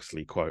a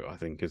Moxley quote, I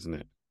think, isn't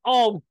it?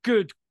 Oh,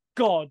 good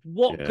God,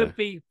 what could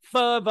be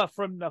further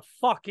from the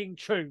fucking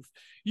truth?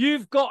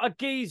 You've got a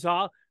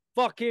geezer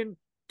fucking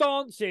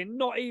dancing,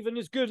 not even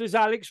as good as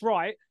Alex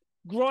Wright,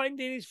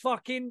 grinding his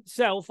fucking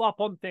self up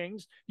on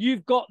things.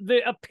 You've got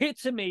the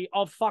epitome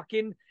of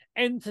fucking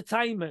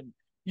entertainment.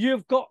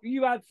 You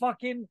had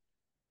fucking,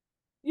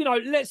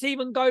 let's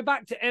even go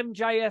back to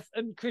MJF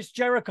and Chris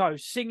Jericho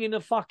singing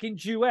a fucking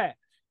duet.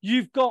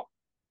 You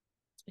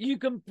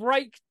can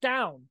break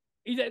down.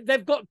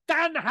 They've got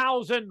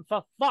Danhausen,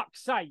 for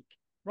fuck's sake,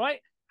 right?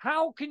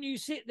 How can you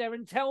sit there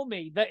and tell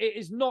me that it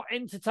is not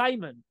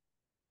entertainment?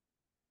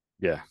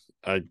 Yeah.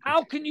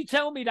 How can you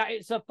tell me that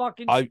it's a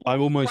fucking...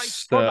 I'm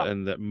almost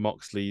certain that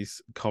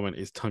Moxley's comment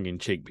is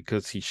tongue-in-cheek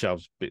because he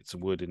shoves bits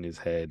of wood in his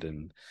head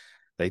and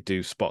they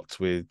do spots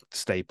with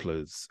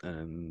staplers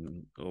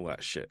and all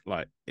that shit.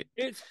 Like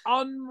it's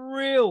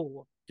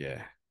unreal.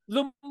 Yeah.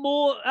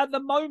 At the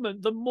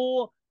moment, the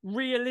more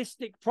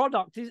realistic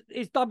product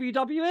is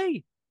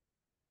WWE.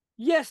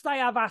 Yes, they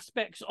have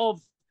aspects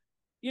of,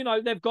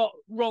 they've got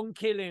wrong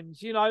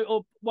killings,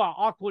 or, well,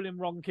 I call him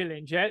wrong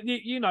killings, yeah?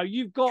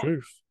 You've got...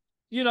 Truth.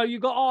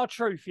 You've got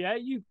R-Truth, yeah?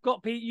 You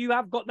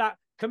have got that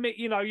commit,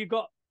 you've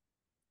got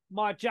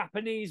my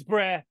Japanese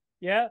brer,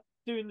 yeah?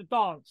 Doing the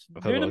dance.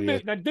 Do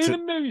the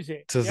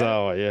music.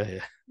 Tozawa, yeah.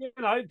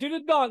 Do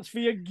the dance for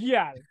your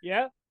gal,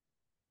 yeah?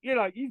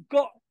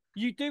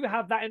 You do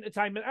have that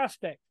entertainment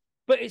aspect,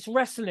 but it's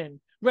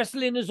wrestling.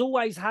 Wrestling has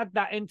always had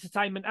that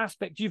entertainment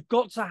aspect. You've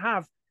got to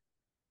have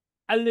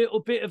a little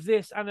bit of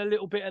this and a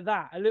little bit of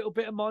that, a little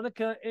bit of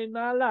Monica in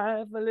my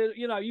life, a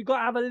little, you've got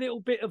to have a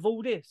little bit of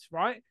all this,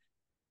 right?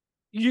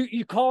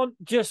 You can't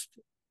just...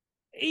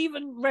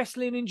 Even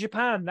wrestling in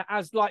Japan that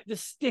has like the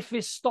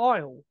stiffest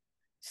style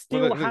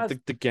still has...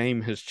 The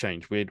game has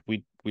changed. We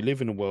live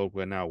in a world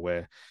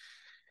where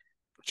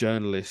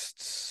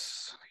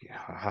journalists,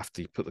 I have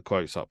to put the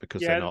quotes up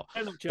because they're not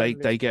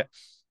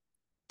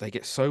they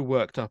get so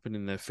worked up and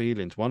in their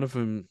feelings. One of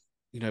them,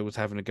 was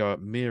having a go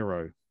at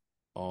Miro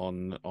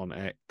on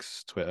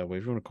X, Twitter,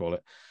 whatever you want to call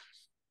it,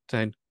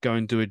 saying, go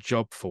and do a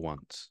job for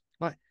once.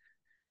 Like,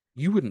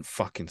 you wouldn't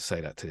fucking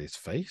say that to his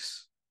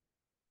face.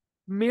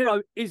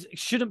 Miro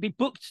shouldn't be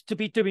booked to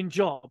be doing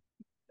job.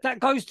 That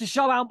goes to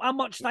show how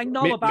much they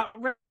know about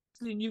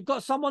wrestling. You've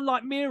got someone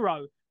like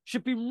Miro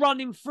should be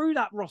running through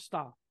that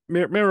roster.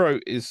 Miro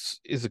is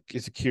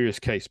a curious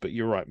case, but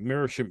you're right.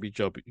 Miro shouldn't be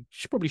jobbing.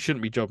 She probably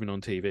shouldn't be jobbing on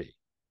TV.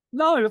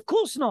 No, of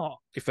course not.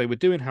 If they were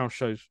doing house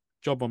shows,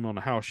 job on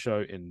a house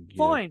show in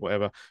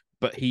whatever.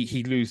 But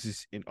he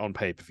loses on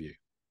pay-per-view.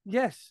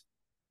 Yes.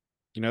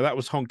 That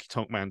was Honky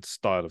Tonk Man's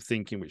style of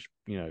thinking, which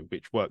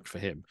worked for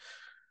him.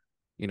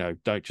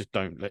 Don't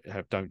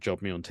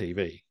job me on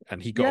TV,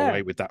 and he got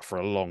away with that for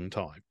a long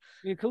time.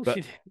 Yeah, of course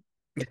he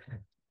did.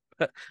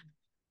 But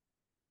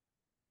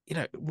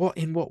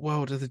in what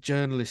world are the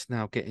journalists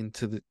now get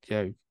into the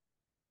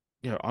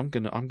I'm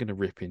gonna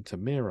rip into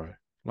Miro,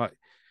 like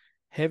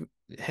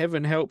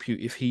heaven help you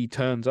if he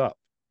turns up,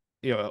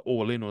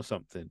 All In or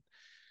something,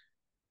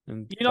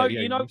 and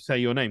you say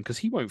your name because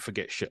he won't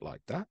forget shit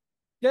like that.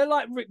 They're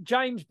like Rick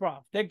James,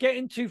 bruv. They're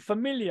getting too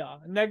familiar,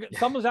 and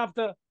someone's have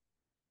to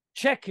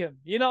check him.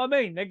 You know what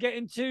I mean? They're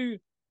getting too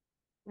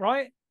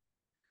right.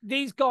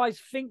 These guys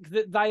think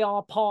that they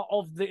are part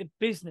of the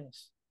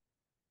business,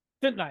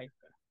 don't they?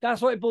 That's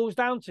what it boils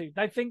down to.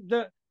 They think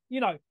that,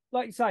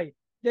 like you say,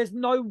 there's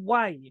no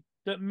way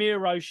that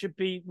Miro should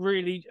be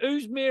really...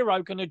 Who's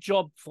Miro going to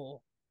job for,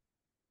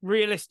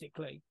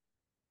 realistically?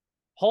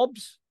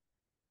 Hobbs?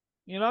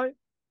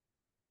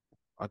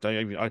 I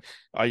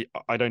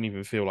don't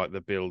even feel like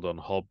the build on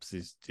Hobbs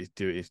is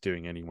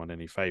doing anyone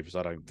any favors.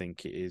 I don't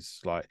think it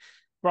is. Like,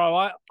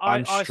 bro,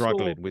 I'm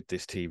struggling with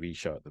this TV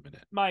show at the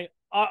minute, mate.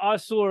 I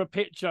saw a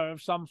picture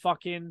of some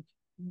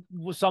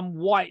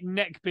white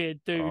neckbeard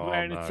dude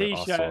wearing a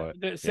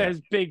t-shirt that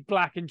says Big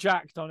Black and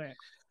Jacked on it,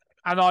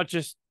 and I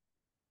just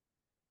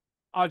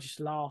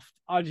laughed.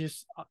 I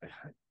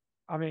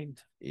mean,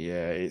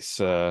 yeah, it's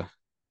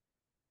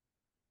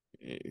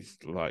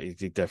like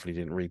he definitely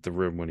didn't read the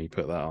room when he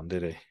put that on,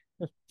 did he?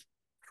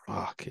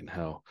 Fucking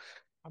hell.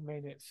 I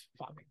mean, it's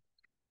funny.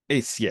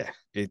 It's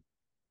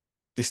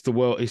the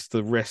world. It's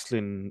the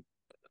wrestling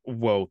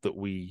world that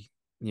we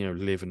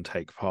live and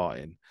take part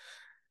in.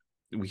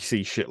 We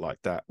see shit like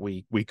that.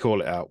 We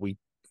call it out. We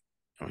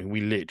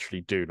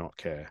literally do not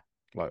care.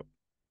 Like,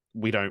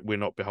 we're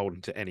not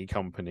beholden to any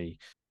company.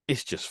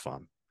 It's just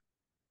fun,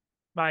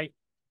 mate.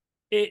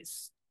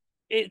 It's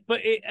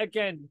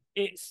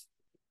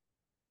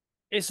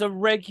a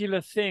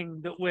regular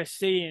thing that we're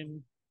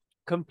seeing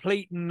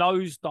complete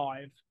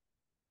nosedive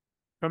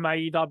from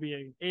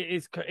AEW.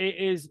 It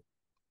is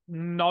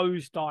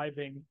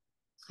nosediving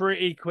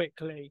pretty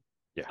quickly.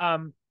 Yeah.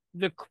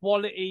 The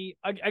quality,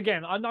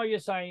 again, I know you're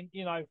saying,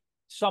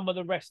 some of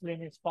the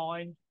wrestling is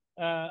fine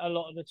a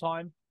lot of the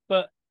time,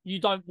 but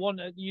you don't want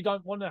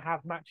to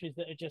have matches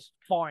that are just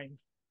fine.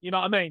 You know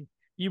what I mean?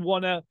 You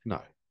want to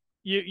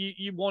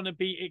you want to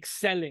be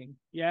excelling,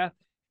 yeah?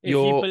 If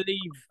you believe,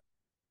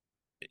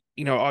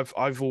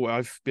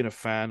 I've been a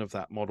fan of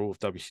that model of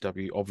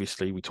WCW.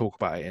 Obviously, we talk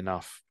about it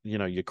enough.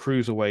 Your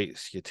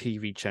cruiserweights, your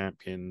TV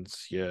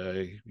champions,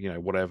 your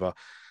whatever.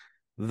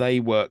 They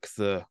work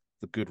the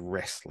good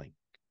wrestling.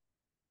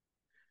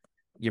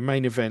 Your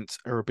main events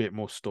are a bit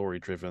more story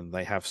driven.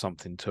 They have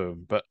something to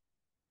them, but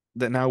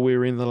that now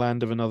we're in the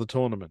land of another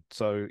tournament,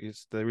 so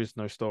there is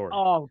no story.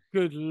 Oh,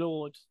 good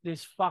Lord.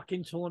 This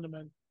fucking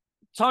tournament.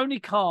 Tony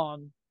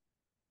Khan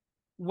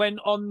went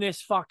on this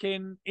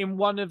fucking, in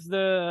one of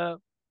the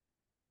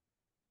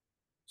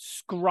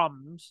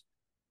scrums,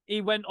 he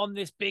went on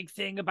this big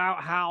thing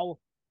about how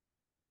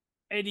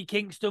Eddie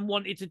Kingston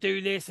wanted to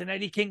do this, and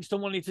Eddie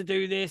Kingston wanted to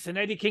do this, and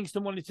Eddie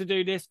Kingston wanted to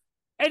do this.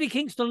 Eddie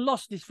Kingston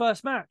lost his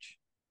first match.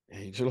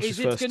 He lost his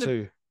first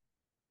two.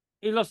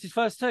 He lost his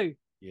first two?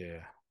 Yeah.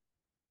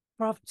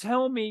 Bruv,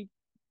 tell me,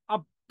 I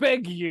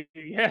beg you,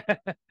 yeah?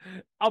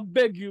 I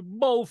beg you,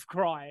 both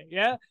cry,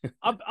 yeah?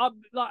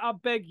 I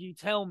beg you,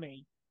 tell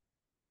me,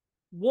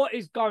 what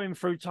is going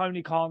through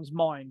Tony Khan's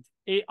mind?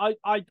 I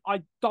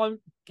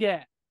don't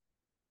get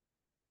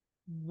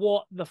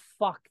what the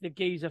fuck the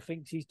geezer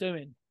thinks he's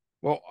doing.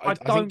 Well, I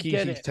think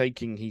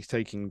he's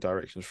taking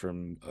directions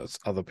from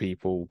other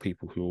people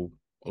who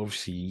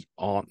obviously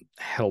aren't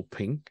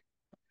helping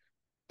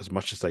as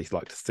much as they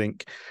like to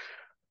think.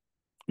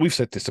 We've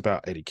said this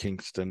about Eddie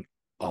Kingston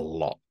a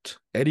lot.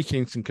 Eddie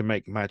Kingston can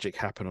make magic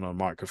happen on a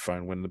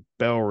microphone. When the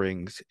bell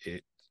rings,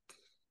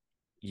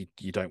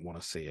 you don't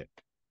want to see it.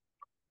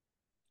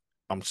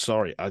 I'm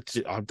sorry. I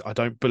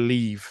don't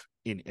believe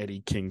in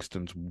Eddie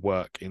Kingston's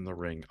work in the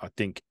ring. I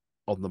think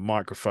on the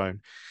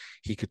microphone,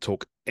 he could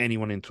talk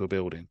anyone into a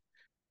building.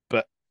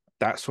 But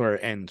that's where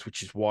it ends,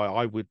 which is why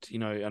I would,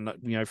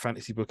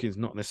 fantasy booking is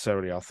not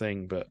necessarily our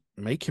thing, but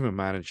make him a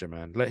manager,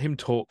 man. Let him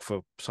talk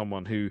for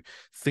someone who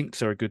thinks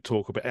they're a good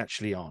talker, but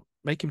actually aren't.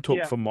 Make him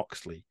talk for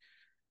Moxley.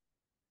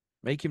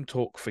 Make him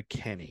talk for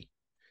Kenny.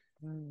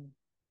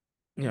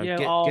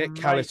 Get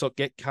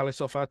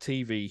Callis off our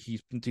TV.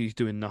 He's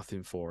doing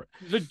nothing for it.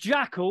 The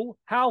Jackal,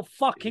 how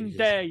fucking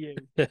dare you?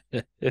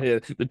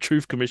 The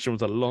Truth Commission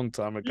was a long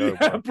time ago,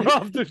 bro.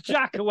 The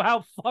Jackal,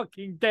 how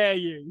fucking dare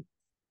you?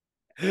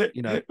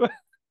 A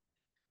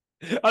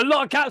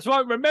lot of cats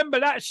won't remember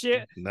that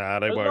shit. Nah,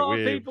 they won't. A lot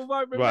of people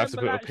won't remember. We'll have to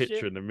put a picture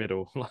shit. in the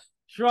middle.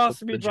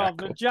 Trust me, bro.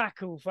 The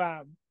Jackal,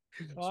 fam.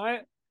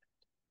 Right?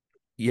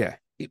 Yeah.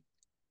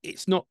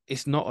 It's not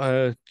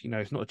a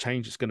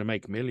change that's going to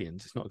make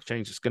millions. It's not a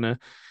change that's going to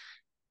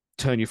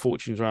turn your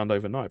fortunes around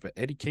overnight. But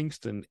Eddie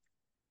Kingston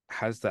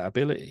has that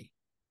ability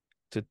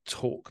to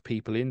talk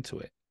people into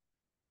it.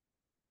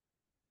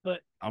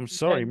 But I'm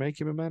sorry, make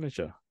him a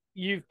manager.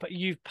 You've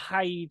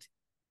paid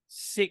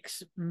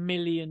 $6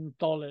 million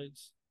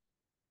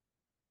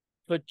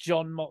for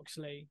Jon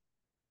Moxley.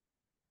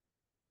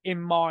 In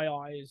my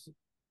eyes,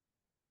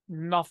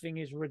 nothing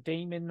is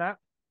redeeming that.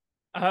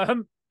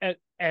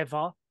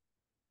 Ever.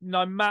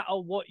 No matter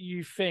what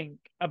you think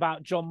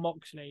about Jon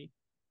Moxley,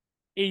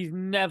 he's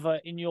never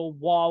in your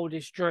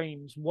wildest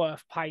dreams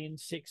worth paying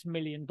 $6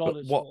 million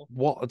for.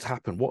 What has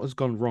happened? What has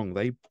gone wrong?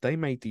 They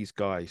made these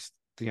guys.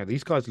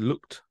 These guys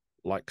looked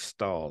like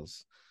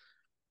stars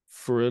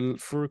for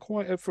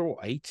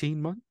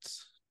 18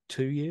 months,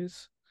 2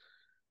 years.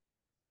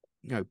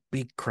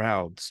 Big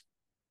crowds,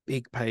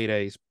 big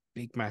paydays,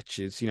 big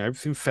matches.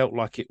 Everything felt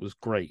like it was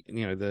great.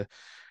 The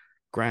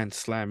Grand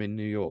Slam in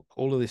New York,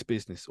 all of this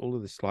business, all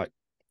of this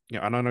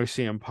and I know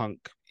CM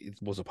Punk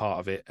was a part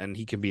of it, and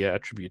he can be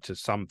attributed to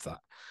some of that.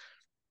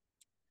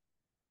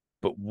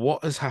 But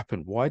what has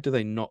happened? Why do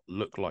they not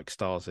look like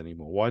stars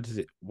anymore? Why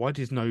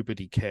does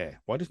nobody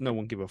care? Why does no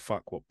one give a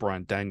fuck what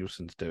Bryan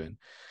Danielson's doing?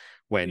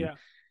 When,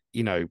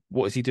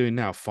 what is he doing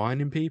now?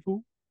 Fining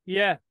people?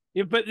 Yeah,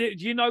 but do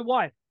you know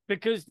why?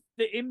 Because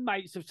the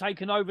inmates have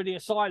taken over the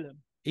asylum.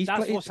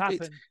 That's what's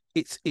happened.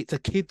 It's a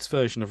kid's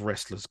version of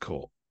Wrestler's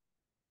Court.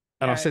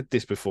 And I said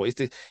this before.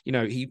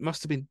 He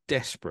must have been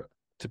desperate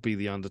to be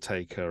the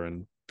Undertaker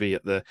and be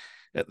at the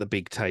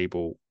big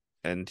table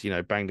and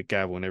bang the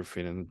gavel and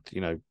everything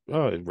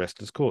and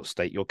Wrestler's Court,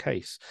 state your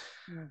case.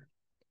 Yeah.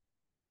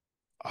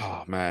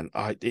 Oh man,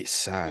 it's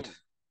sad.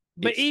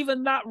 But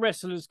even that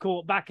Wrestler's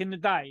Court back in the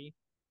day,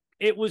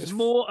 it was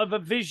more of a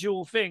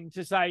visual thing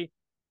to say,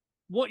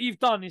 what you've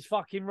done is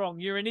fucking wrong.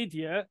 You're an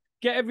idiot.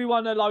 Get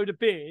everyone a load of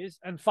beers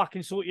and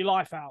fucking sort your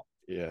life out.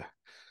 Yeah.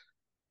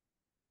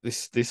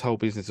 This whole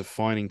business of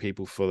finding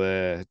people for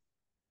their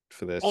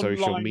online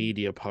social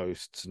media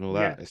posts and all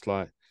that. It's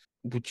like,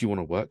 would you want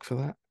to work for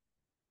that?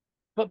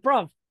 But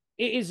bruv,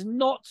 it is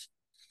not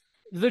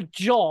the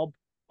job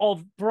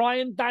of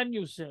Bryan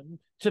Danielson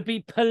to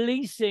be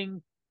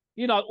policing,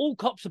 all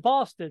cops are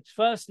bastards,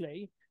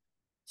 firstly.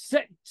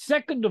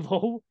 Second of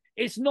all,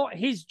 it's not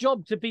his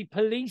job to be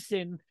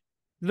policing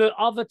the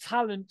other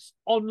talent's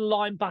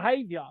online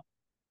behavior.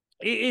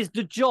 It is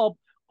the job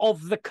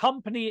of the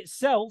company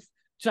itself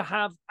to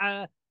have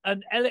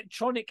an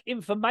electronic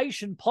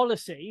information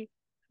policy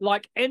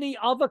like any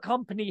other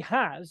company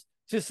has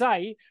to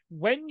say,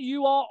 when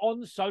you are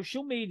on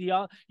social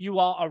media, you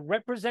are a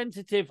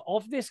representative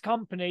of this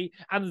company,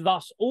 and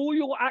thus all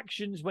your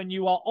actions when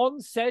you are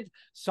on said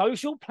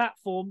social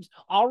platforms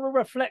are a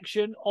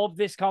reflection of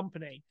this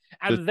company.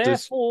 And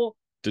therefore...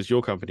 Does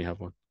your company have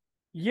one?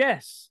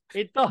 Yes,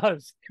 it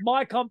does.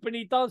 My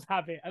company does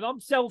have it, and I'm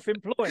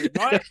self-employed,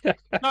 right? So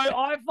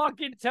I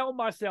fucking tell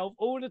myself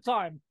all the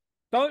time,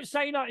 don't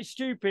say nothing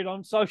stupid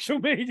on social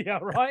media,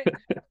 right?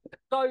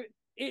 So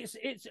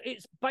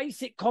it's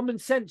basic common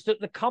sense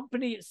that the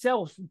company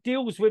itself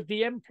deals with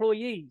the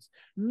employees,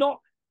 not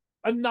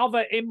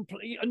another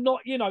employee.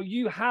 Not,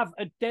 you have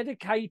a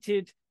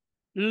dedicated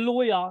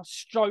lawyer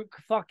stroke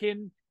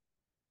fucking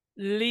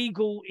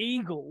legal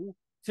eagle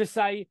to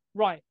say,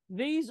 right,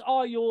 these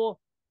are your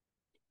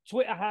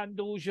Twitter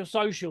handles, your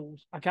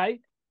socials, okay?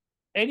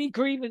 Any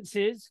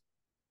grievances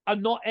are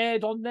not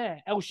aired on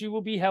there, else you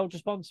will be held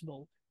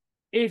responsible.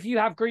 If you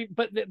have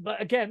but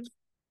again,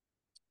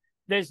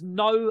 there's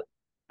no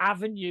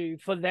avenue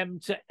for them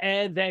to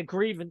air their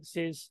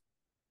grievances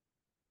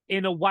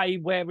in a way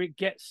where it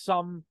gets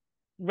some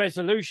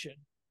resolution.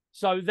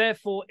 So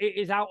therefore, it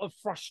is out of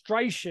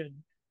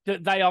frustration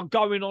that they are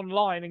going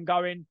online and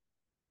going,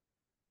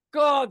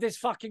 God, this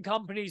fucking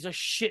company's a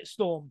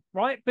shitstorm,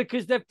 right?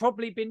 Because they've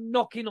probably been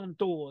knocking on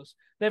doors.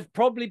 They've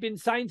probably been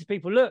saying to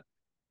people, look,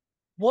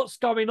 what's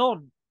going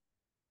on?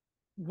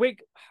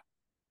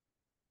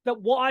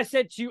 That what I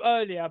said to you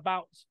earlier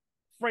about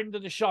friend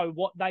of the show,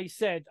 what they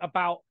said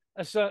about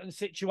a certain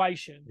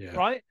situation,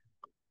 right?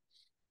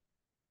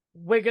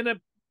 We're going to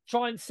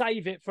try and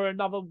save it for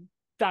another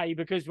day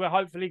because we're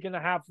hopefully going to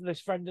have this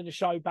friend of the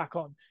show back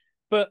on.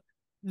 But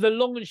the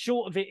long and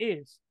short of it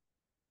is,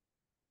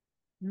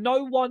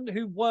 no one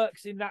who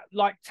works in that,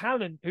 like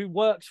talent who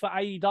works for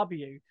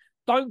AEW,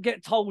 don't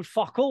get told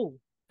fuck all.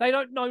 They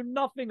don't know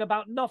nothing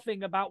about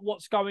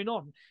what's going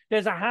on.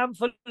 There's a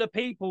handful of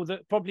people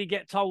that probably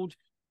get told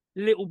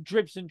little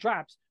dribs and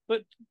drabs.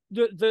 But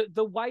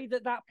the way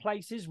that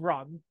place is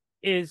run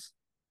is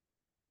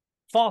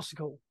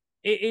farcical.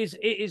 It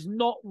is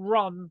not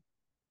run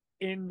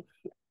in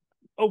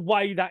a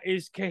way that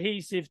is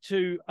cohesive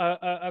to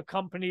a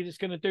company that's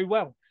going to do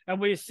well. And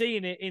we're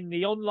seeing it in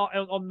the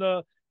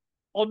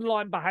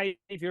online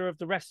behavior of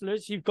the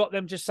wrestlers. You've got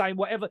them just saying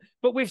whatever.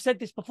 But we've said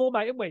this before,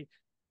 mate, haven't we?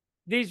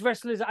 These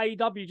wrestlers at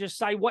AEW just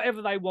say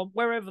whatever they want,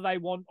 wherever they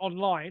want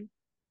online.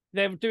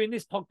 They're doing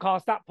this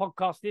podcast, that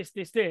podcast, this.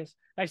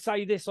 They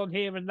say this on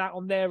here and that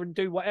on there and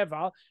do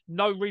whatever.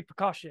 No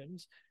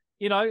repercussions.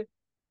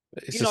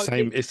 It's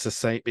the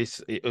same.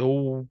 It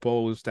all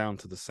boils down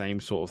to the same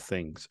sort of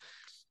things.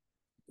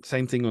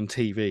 Same thing on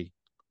TV.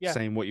 Yeah.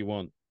 Saying what you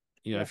want.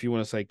 If you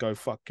want to say go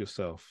fuck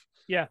yourself.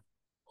 Yeah.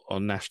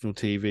 On national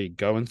TV,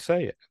 go and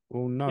say it.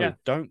 Well, no,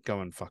 don't go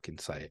and fucking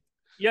say it.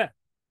 Yeah.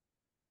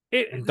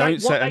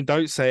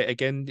 Don't say it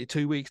again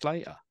 2 weeks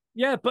later.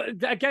 Yeah,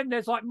 but again,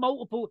 there's like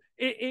multiple.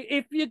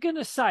 If you're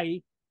gonna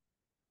say,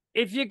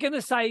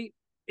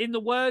 in the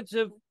words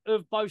of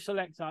Bo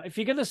Selector, if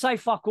you're gonna say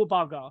fuck or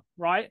bugger,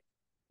 right?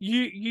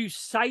 You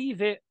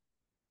save it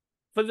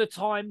for the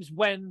times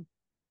when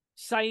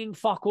saying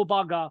fuck or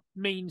bugger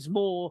means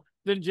more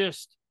than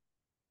just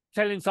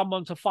telling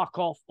someone to fuck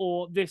off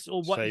or this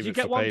or what. You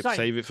get what I'm saying?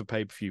 Save it for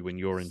pay-per-view when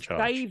you're in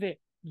charge. Save it.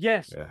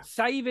 Yes. Yeah.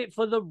 Save it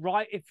for the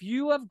right. If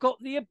you have got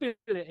the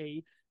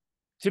ability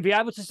to be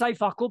able to say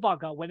fuck or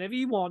bugger whenever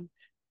you want,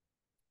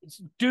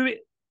 do it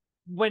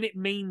when it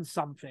means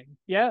something.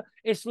 Yeah.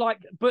 It's like,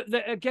 but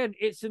again,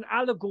 it's an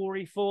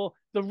allegory for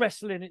the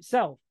wrestling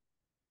itself.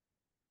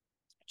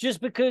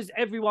 Just because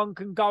everyone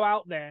can go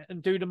out there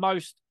and do the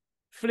most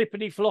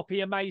flippity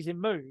floppy amazing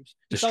moves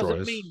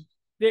doesn't mean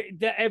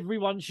that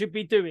everyone should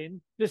be doing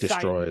the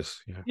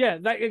Destroyers. same. Yeah,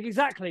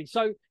 exactly.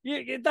 So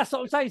that's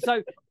what I'm saying.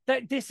 So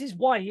this is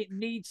why it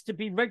needs to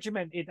be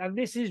regimented. And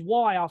this is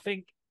why I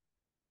think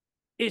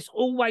it's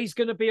always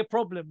going to be a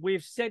problem.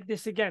 We've said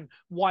this again.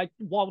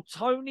 While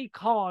Tony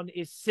Khan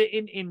is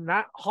sitting in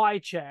that high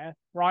chair,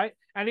 right?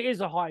 And it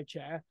is a high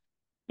chair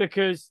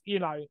because,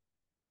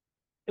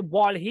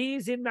 while he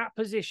is in that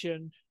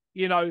position,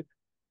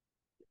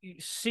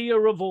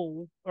 seer of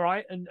all,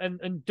 right?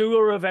 And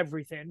doer of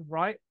everything,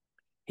 right?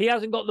 He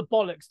hasn't got the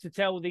bollocks to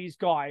tell these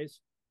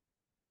guys,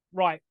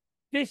 right,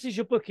 this is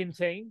your booking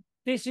team.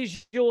 This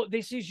is your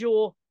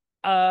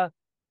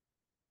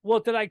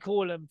what do they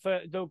call them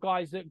for the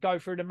guys that go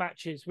through the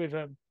matches with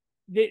them?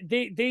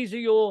 These are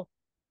your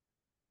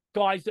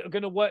guys that are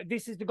going to work.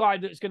 This is the guy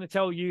that's going to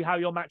tell you how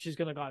your match is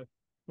going to go,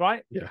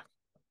 right? Yeah.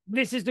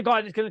 This is the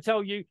guy that's going to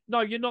tell you, no,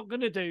 you're not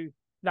going to do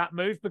that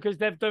move because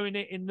they're doing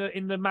it in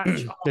the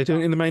match. They're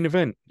doing it in the main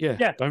event.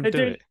 Yeah. Don't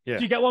do it. Yeah.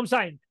 Do you get what I'm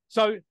saying?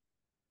 So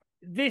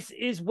this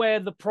is where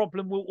the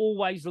problem will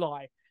always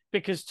lie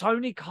because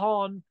Tony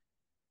Khan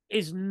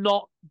he's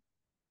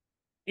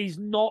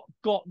not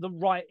got the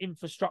right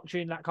infrastructure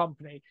in that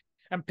company.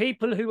 And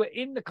people who are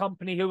in the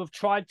company who have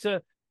tried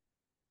to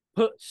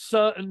put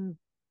certain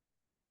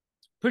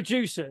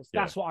producers,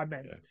 that's what I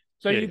meant. Yeah.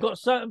 So you've got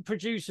certain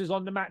producers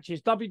on the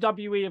matches.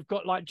 WWE have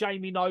got like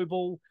Jamie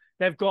Noble,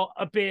 they've got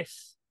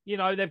Abyss,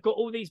 they've got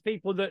all these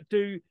people that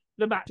do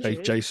the matches.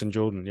 Jason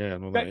Jordan,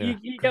 and all that.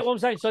 You get what I'm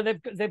saying? So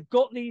they've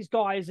got these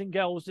guys and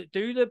girls that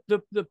do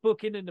the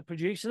booking and the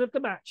producing of the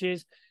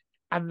matches,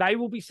 And they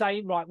will be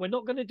saying, right, we're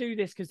not going to do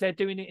this because they're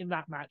doing it in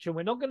that match. And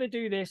we're not going to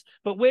do this,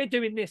 but we're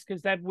doing this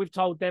because we've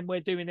told them we're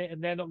doing it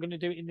and they're not going to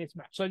do it in this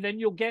match. So then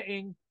you're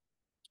getting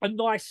a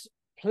nice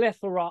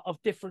plethora of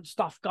different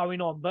stuff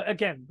going on. But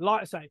again,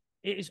 like I say,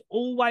 it is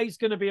always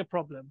going to be a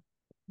problem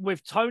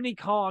with Tony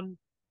Khan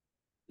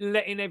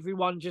letting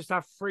everyone just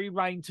have free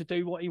reign to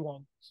do what he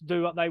wants, to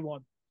do what they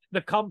want.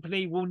 The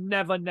company will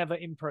never, never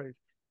improve.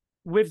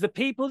 With the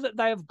people that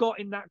they have got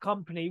in that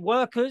company,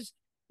 workers,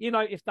 you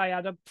know, if they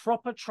had a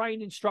proper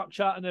training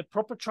structure and a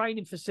proper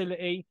training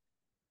facility,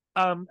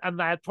 and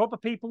they had proper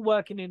people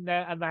working in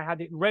there and they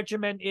had it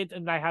regimented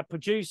and they had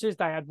producers,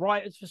 they had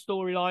writers for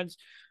storylines,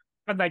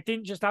 and they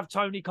didn't just have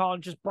Tony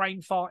Khan just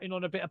brain farting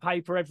on a bit of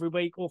paper every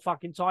week or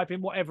fucking typing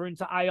whatever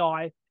into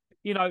AI,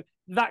 you know,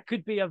 that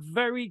could be a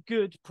very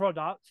good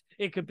product.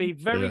 It could be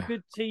very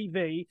good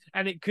TV,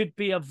 and it could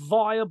be a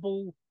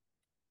viable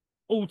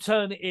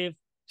alternative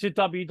to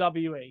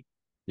WWE.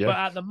 Yeah. But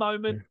at the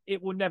moment,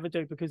 it will never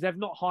do because they've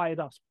not hired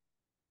us.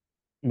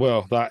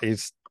 Well, that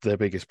is their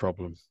biggest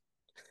problem.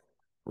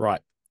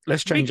 Right.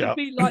 Let's change it up.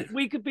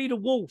 We could be the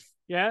wolf,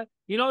 yeah?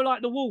 You know,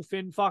 like the wolf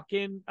in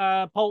fucking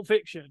Pulp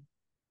Fiction.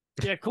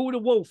 Yeah, call the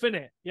wolf,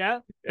 innit? Yeah?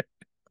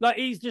 Like,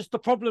 he's just the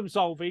problem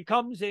solver. He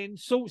comes in,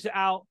 sorts it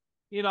out.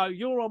 You know,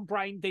 you're on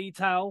brain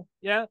detail,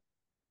 yeah?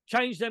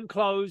 Change them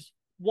clothes.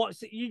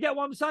 You get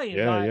what I'm saying?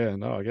 Yeah,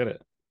 no, I get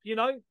it. You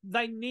know,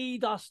 they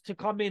need us to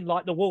come in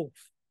like the wolf.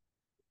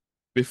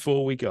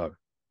 Before we go,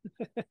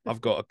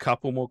 I've got a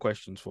couple more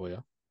questions for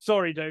you.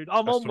 Sorry, dude.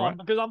 I'm on one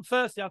because I'm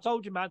thirsty. I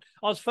told you, man.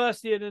 I was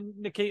thirstier than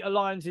Nikita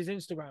Lyons'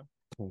 Instagram.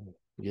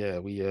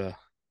 Yeah,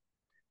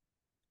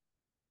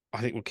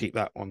 I think we'll keep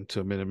that one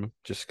to a minimum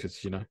just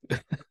because, you know,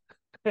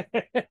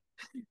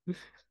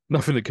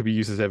 nothing that could be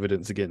used as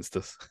evidence against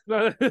us.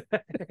 Right.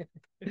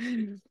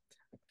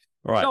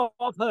 So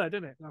I've heard,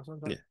 isn't it? That's what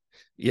I'm saying.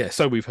 Yeah,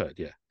 so we've heard,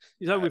 yeah.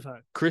 So we've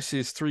heard.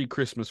 Chris's 3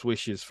 Christmas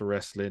wishes for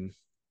wrestling.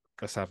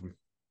 Let's have them.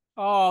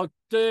 Oh,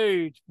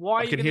 dude, why?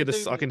 I can hear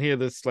I can hear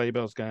the sleigh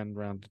bells going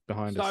around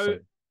behind us. So, do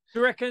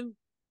you reckon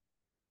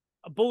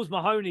Balls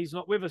Mahoney's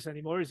not with us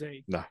anymore? Is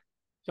he? No.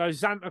 So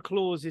Santa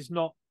Claus is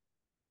not.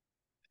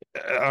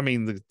 I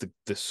mean,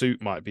 the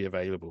suit might be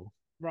available,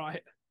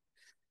 right?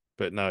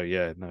 But no,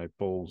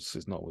 Balls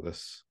is not with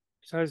us.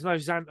 So there's no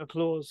Santa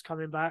Claus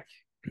coming back.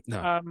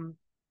 No.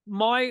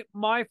 My,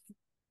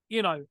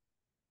 you know,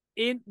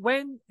 in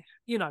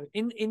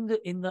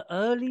the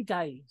early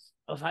days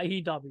of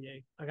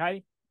AEW,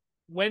 okay.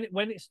 When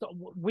it started,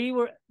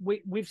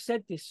 we've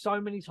said this so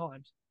many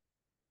times.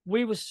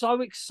 We were so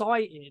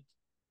excited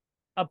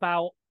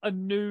about a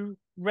new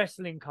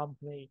wrestling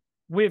company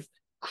with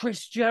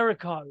Chris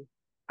Jericho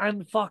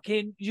and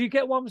fucking, you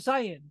get what I'm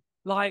saying?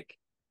 Like,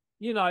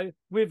 you know,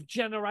 with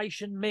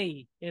Generation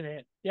Me in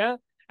it, yeah?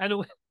 And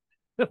all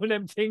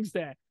them things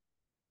there.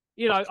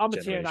 You know, I'm a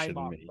TNA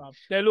mark, bro.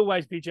 There'll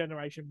always be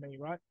Generation Me,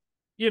 right?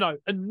 You know,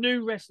 a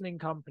new wrestling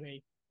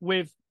company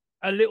with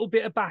a little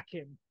bit of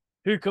backing,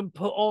 who can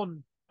put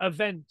on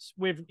events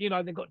with, you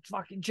know, they've got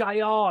fucking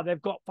JR,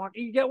 they've got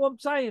fucking, you get what I'm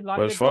saying? Like,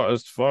 well,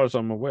 as far as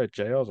I'm aware,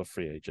 JR's a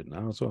free agent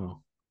now as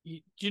well. Do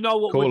you know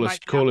what?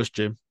 Call us,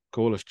 Jim.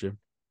 Call us, Jim.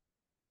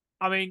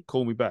 I mean,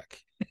 call me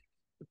back.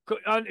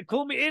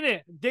 Call me in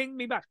it. Ding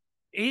me back.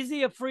 Is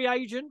he a free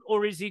agent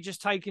or is he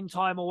just taking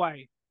time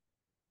away?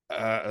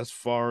 As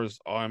far as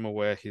I'm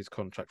aware, his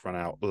contract ran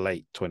out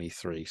late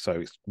 23,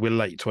 so we're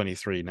late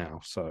 23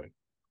 now. So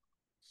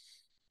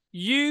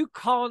you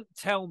can't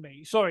tell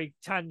me. Sorry,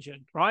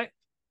 tangent, right?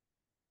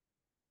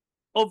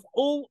 Of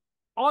all,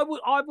 I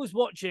was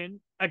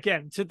watching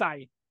again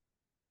today.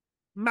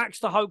 Max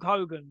the Hulk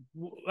Hogan.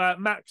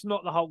 Max,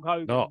 not the Hulk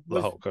Hogan. Not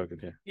the Hulk Hogan,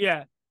 yeah.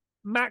 Yeah.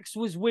 Max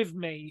was with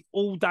me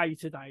all day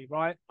today,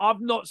 right?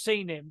 I've not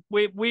seen him.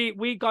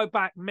 We go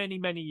back many,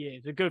 many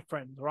years. A good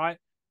friend, right?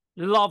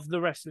 Love the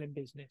wrestling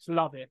business.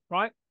 Love it,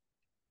 right?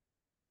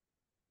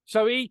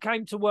 So he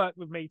came to work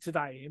with me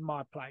today in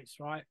my place,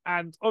 right?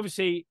 And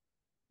obviously,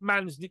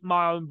 man's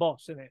my own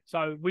boss, isn't it?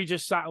 So we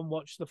just sat and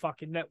watched the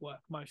fucking network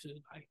most of the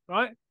day,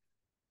 right?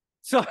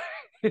 So,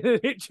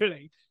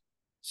 literally.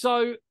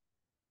 So,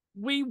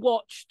 we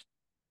watched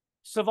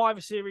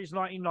Survivor Series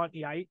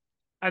 1998,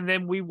 and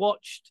then we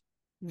watched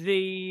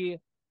the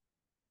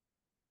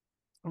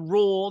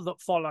Raw that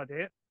followed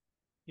it,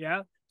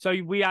 yeah? So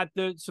we had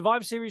the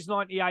Survivor Series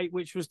 98,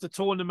 which was the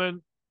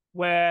tournament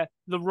where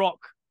The Rock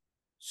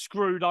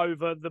screwed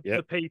over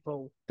the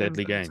people.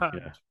 Deadly game,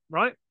 yeah.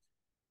 Right?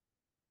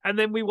 And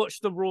then we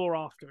watched the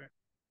Raw after it.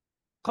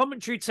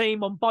 Commentary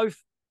team on both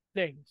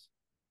things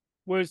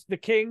was The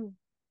King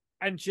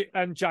and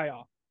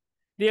JR.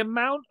 The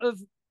amount of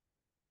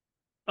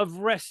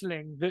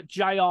wrestling that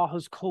JR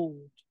has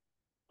called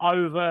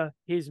over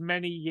his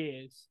many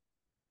years,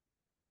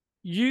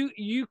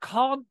 you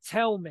can't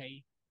tell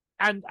me.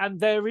 And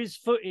there is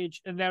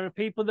footage, and there are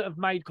people that have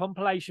made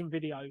compilation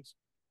videos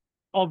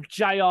of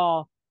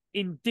JR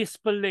in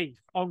disbelief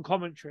on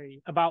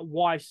commentary about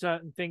why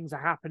certain things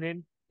are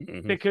happening.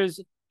 Mm-hmm.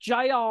 Because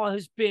JR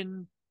has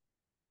been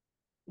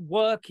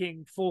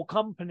working for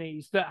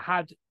companies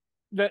that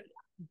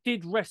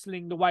did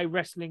wrestling the way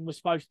wrestling was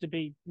supposed to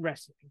be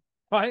wrestling,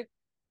 right?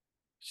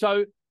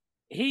 So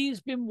he's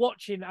been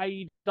watching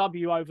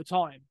AEW over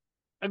time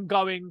and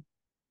going,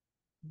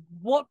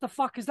 what the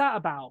fuck is that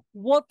about?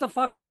 What the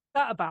fuck is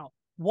that about?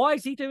 Why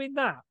is he doing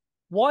that?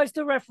 Why is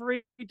the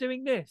referee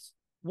doing this?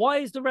 Why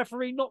is the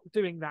referee not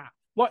doing that?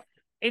 What?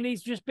 And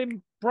he's just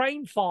been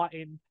brain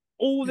farting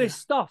all this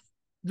stuff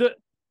that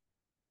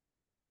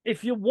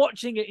if you're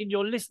watching it and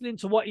you're listening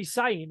to what he's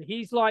saying,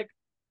 he's like,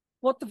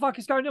 what the fuck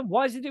is going on?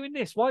 Why is he doing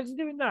this? Why is he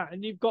doing that?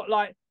 And you've got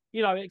like,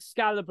 you know,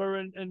 Excalibur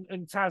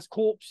and Taz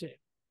Corpse it.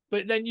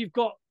 But then you've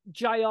got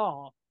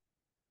JR,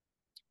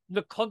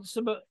 the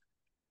consummate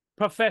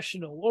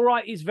professional. All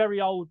right, he's very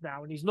old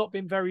now and he's not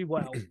been very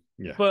well.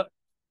 But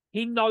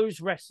he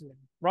knows wrestling,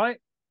 right?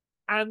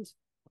 And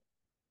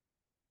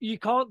you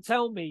can't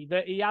tell me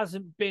that he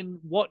hasn't been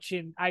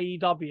watching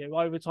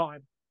AEW over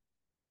time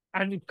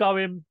and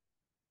going,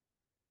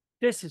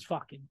 this is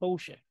fucking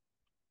bullshit.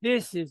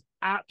 This is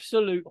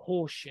absolute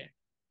horseshit.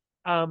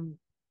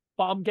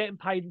 But I'm getting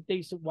paid a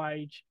decent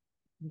wage.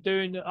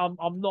 I'm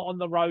not on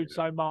the road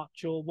so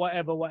much or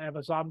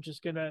whatever. So I'm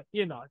just gonna,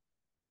 you know,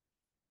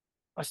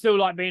 I still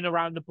like being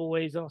around the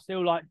boys and I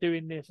still like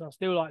doing this and I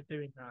still like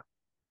doing that.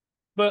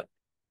 But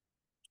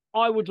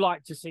I would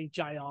like to see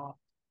JR,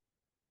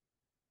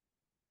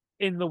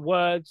 in the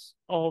words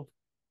of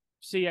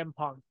CM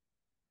Punk,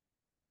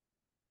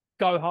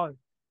 go home.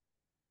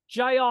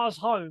 JR's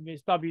home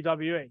is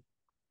WWE.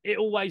 It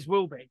always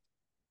will be,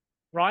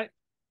 right?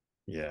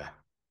 Yeah.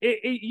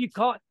 You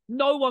can't.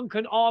 No one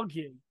can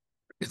argue.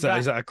 Is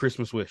that a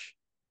Christmas wish?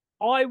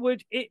 I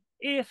would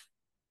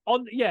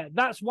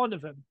that's one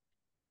of them.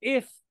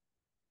 If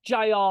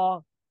JR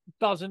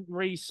doesn't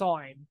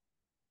re-sign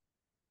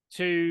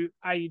to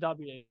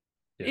AEW,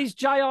 is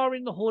JR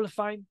in the Hall of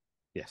Fame?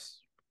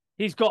 Yes.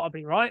 He's got to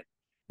be, right?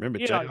 Remember,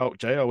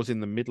 JR was in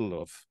the middle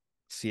of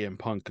CM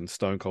Punk and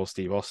Stone Cold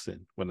Steve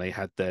Austin when they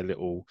had their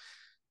little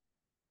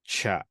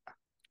chat.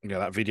 You know,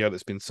 that video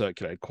that's been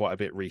circulated quite a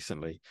bit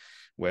recently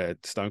where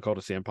Stone Cold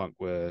and CM Punk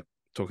were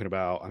talking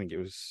about, I think it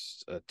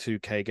was a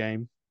 2K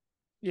game.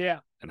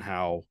 Yeah. And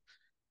how,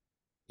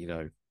 you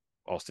know,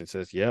 Austin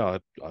says, yeah,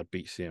 I'd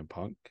beat CM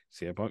Punk.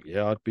 CM Punk,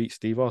 yeah, I'd beat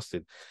Steve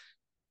Austin.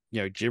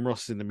 You know, Jim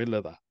Ross is in the middle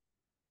of that.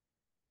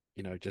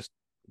 You know, just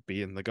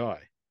being the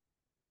guy.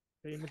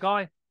 Being the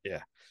guy?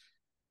 Yeah.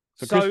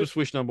 So Christmas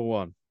wish number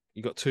one.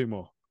 You got two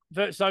more.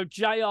 So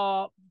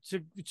JR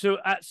to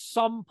at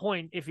some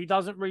point, if he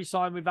doesn't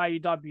re-sign with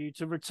AEW,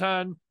 to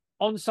return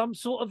on some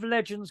sort of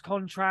Legends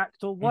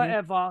contract or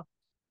whatever.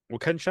 Well,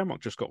 Ken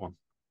Shamrock just got one.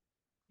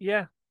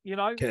 Yeah, you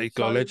know. He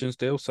got a Legends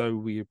deal, so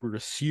we're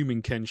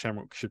assuming Ken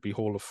Shamrock should be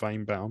Hall of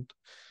Fame bound.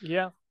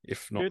 Yeah.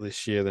 If not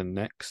this year, then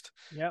next.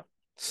 Yeah.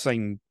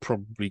 Same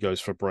probably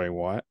goes for Bray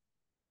Wyatt.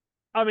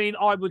 I mean,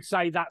 I would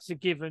say that's a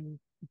given,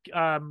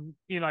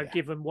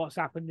 given what's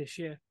happened this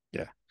year.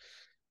 Yeah.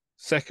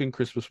 Second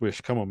Christmas wish.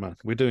 Come on, man.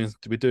 We're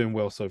doing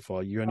well so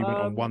far. You only went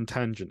on one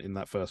tangent in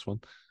that first one.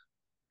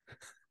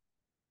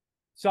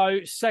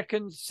 So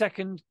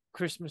second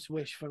Christmas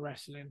wish for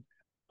wrestling.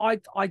 I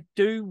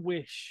do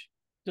wish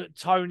that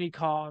Tony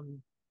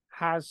Khan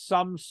has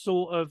some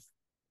sort of.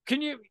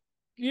 Can you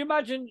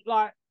imagine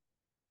like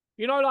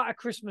a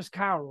Christmas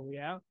Carol,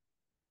 yeah?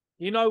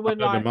 You know when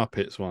like the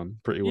Muppets one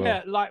pretty well.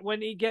 Yeah, like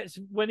when he gets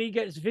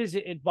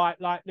visited by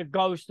like the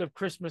ghost of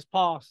Christmas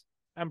past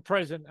and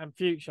present and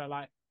future.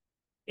 Like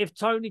if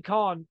Tony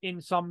Khan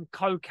in some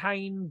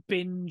cocaine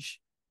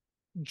binge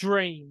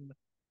dream,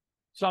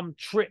 some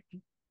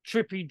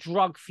trippy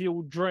drug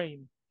fueled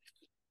dream,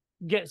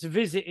 gets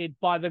visited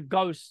by the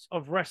ghosts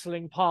of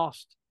wrestling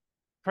past,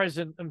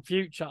 present, and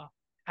future,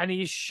 and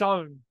he is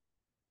shown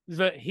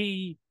that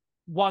he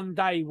one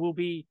day will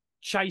be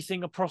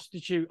chasing a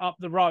prostitute up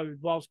the road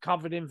whilst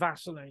covered in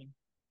Vaseline.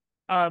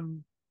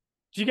 Do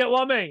you get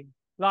what I mean?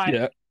 Like,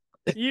 yeah.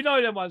 You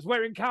know them ones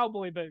wearing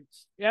cowboy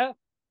boots, yeah?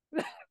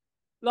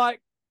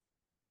 Like,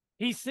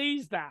 he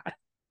sees that.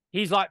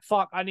 He's like,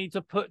 fuck, I need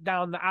to put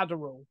down the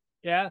Adderall,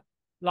 yeah?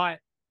 Like,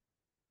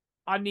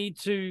 my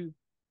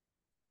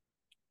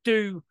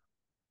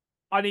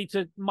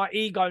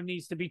ego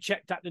needs to be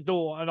checked at the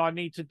door, and I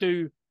need to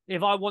do,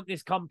 if I want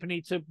this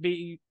company to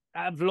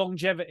have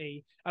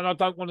longevity and I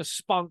don't want to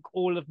spunk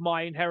all of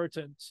my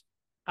inheritance,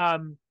 I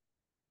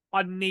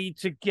need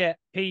to get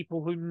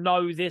people who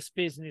know this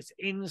business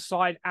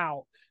inside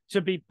out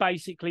to be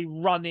basically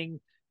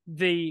running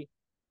the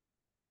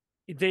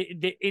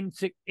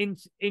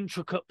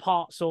intricate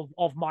parts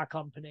of my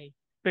company,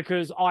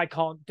 because I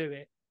can't do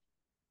it.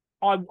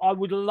 I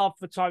would love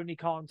for Tony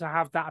Khan to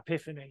have that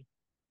epiphany.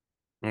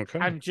 Okay.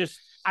 And just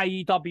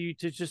AEW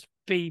to just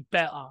be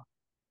better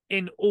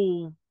in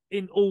all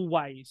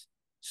ways.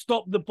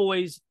 Stop the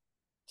boys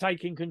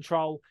taking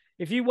control.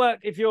 If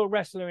you're a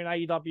wrestler in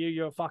AEW,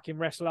 you're a fucking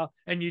wrestler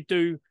and you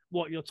do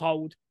what you're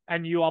told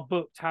and you are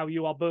booked how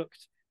you are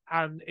booked.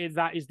 And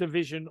that is the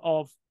vision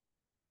of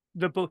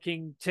the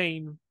booking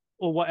team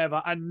or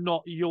whatever, and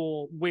not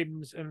your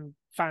whims and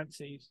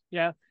fancies.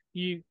 Yeah.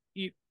 You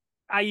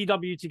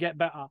AEW to get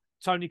better.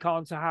 Tony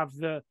Khan to have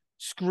the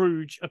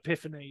Scrooge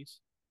epiphanies.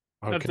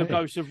 of the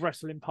ghosts of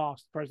wrestling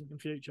past, present,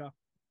 and future.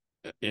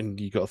 And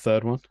you got a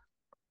third one?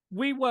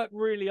 We work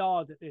really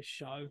hard at this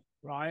show,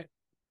 right?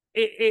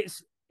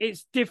 It's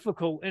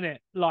difficult, isn't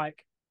it?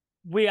 Like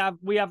we have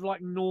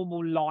like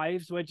normal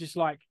lives. We're just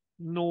like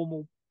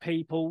normal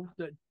people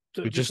that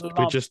we're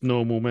just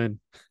normal men.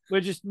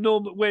 We're just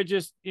normal. We're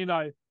just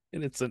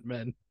innocent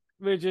men.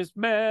 We're just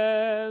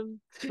men,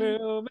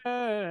 real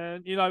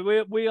men.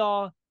 We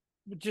are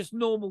just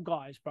normal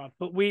guys, bro.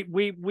 But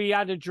we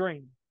had a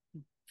dream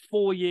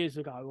 4 years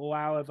ago, or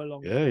however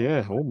long.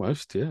 Yeah,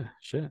 almost. Yeah,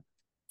 shit.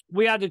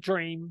 We had a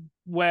dream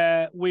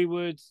where we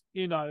would,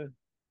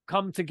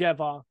 come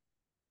together,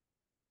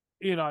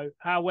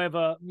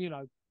 however,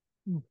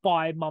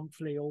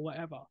 bi-monthly or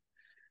whatever,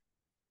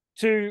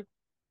 to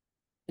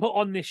put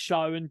on this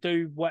show and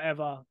do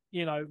whatever,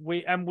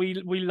 we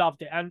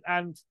loved it.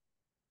 And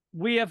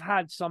we have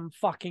had some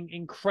fucking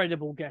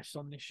incredible guests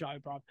on this show,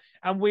 bro.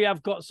 And we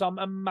have got some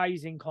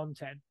amazing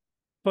content.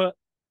 But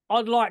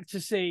I'd like to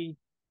see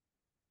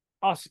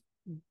us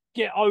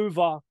get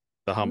over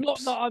the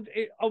humps.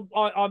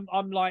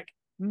 I'm like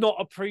not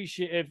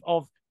appreciative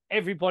of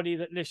everybody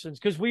that listens,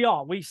 because we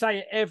say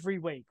it every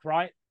week,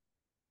 right?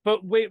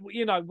 But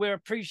we're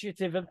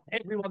appreciative of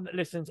everyone that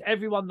listens,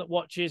 everyone that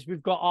watches.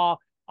 We've got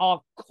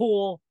our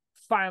core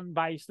fan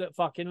base that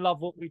fucking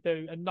love what we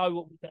do and know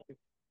what we do.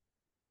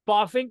 But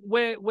I think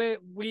what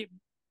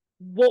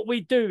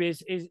we do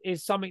is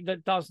something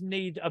that does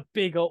need a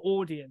bigger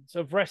audience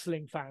of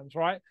wrestling fans,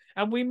 right?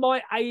 And we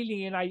might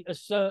alienate a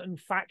certain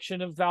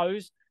faction of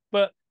those,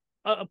 but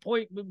at a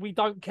point we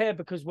don't care,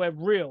 because we're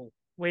real.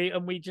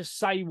 We just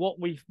say what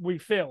we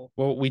feel.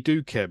 Well, we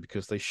do care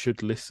because they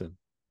should listen.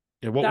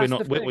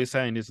 What we're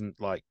saying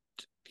isn't like,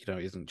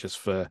 isn't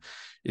just to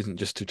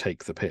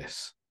take the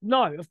piss.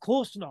 No, of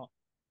course not.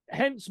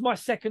 Hence my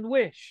second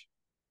wish.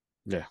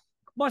 Yeah.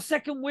 My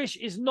second wish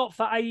is not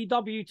for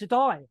AEW to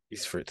die.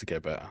 It's for it to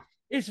get better.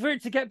 It's for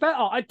it to get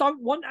better. I don't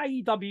want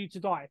AEW to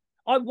die.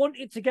 I want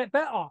it to get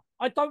better.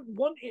 I don't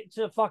want it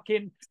to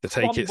fucking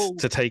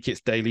to take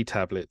its daily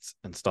tablets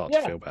and start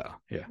to feel better.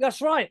 Yeah,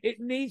 that's right. It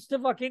needs to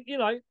fucking,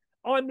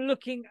 I'm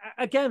looking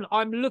at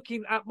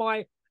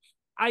my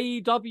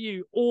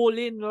AEW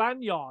all-in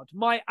lanyard,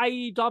 my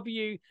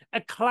AEW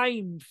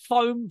acclaimed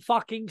foam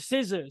fucking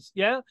scissors.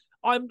 Yeah,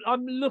 I'm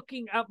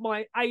looking at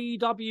my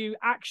AEW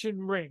action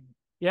ring.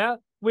 Yeah,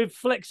 with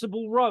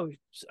flexible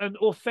ropes and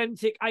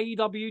authentic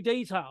AEW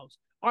details.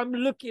 I'm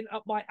looking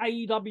at my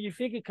AEW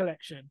figure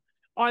collection.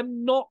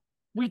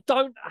 We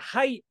don't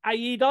hate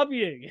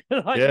AEW.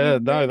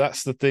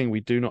 That's the thing.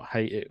 We do not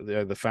hate it.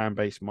 The fan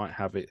base might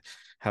have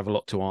a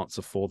lot to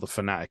answer for, the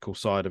fanatical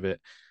side of it,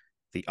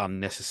 the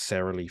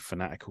unnecessarily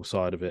fanatical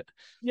side of it.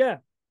 Yeah.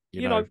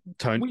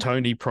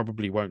 Tony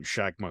probably won't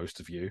shag most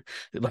of you.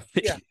 That's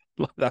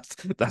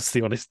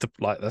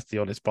the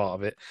honest part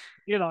of it.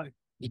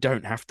 You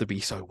don't have to be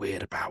so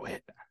weird about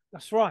it.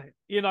 That's right.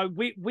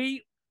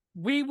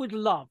 We would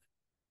love,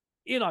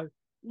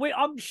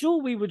 I'm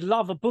sure we would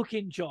love a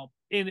booking job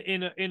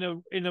in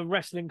a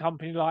wrestling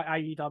company like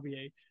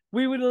AEW.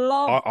 We would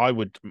love. I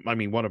would. I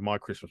mean, one of my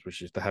Christmas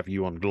wishes is to have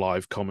you on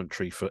live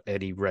commentary for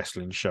any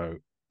wrestling show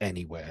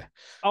anywhere.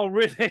 Oh,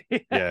 really?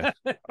 Yeah.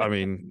 I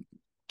mean,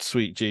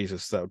 sweet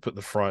Jesus, that would put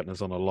the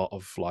frighteners on a lot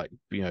of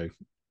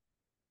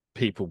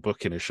people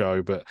booking a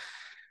show, but.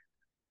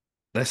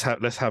 Let's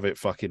have it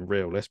fucking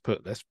real. Let's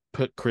put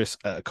Chris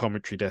at a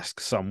commentary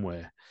desk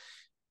somewhere.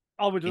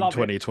 I would love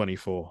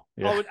 2024.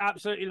 Yeah. I would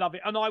absolutely love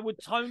it, and I would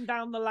tone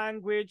down the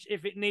language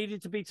if it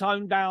needed to be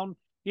toned down.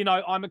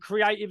 I'm a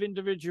creative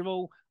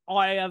individual.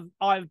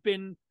 I've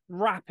been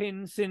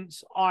rapping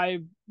since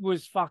I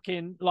was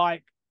fucking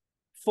like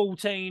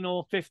 14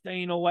 or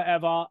 15 or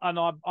whatever, and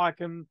I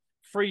can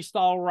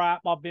freestyle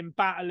rap. I've been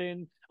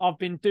battling. I've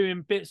been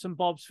doing bits and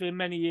bobs for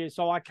many years,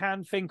 so I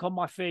can think on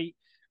my feet.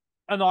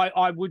 And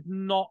I would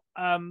not,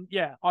 I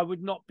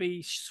would not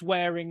be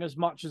swearing as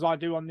much as I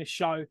do on this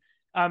show,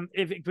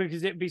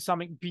 because it'd be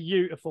something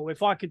beautiful.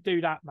 If I could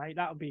do that, mate,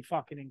 that would be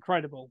fucking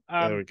incredible.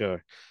 There we go.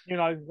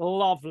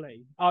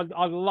 Lovely. I'd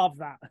love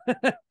that.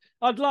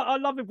 I'd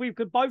love if we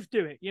could both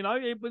do it.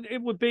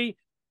 It would be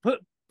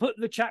put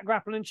the Chat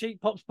Grapple and Cheap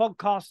Pops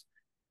podcast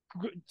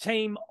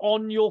team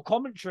on your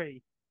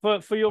commentary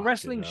for your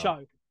wrestling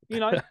show.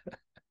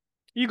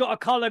 You got a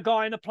color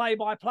guy and a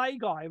play-by-play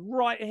guy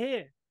right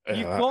here.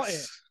 You've got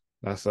it.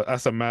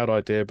 That's a mad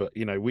idea, but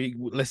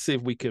let's see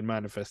if we can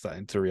manifest that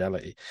into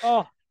reality.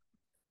 Oh,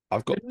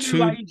 I've got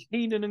two age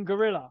Heenan and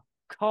Gorilla.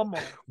 Come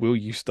on. Will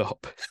you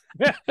stop?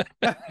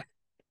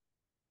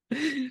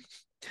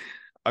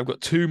 I've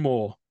got two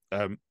more.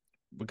 We're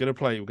gonna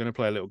play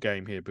a little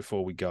game here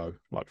before we go,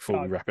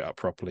 before we wrap it up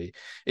properly.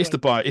 It's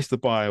the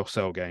buy or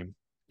sell game.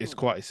 It's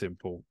quite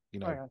simple.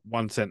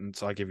 One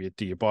sentence. I give you: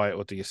 do you buy it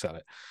or do you sell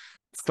it?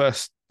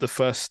 The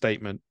first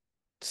statement.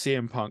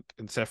 CM Punk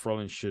and Seth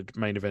Rollins should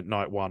main event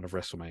night 1 of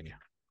WrestleMania.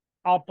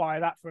 I'll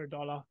buy that for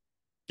 $1.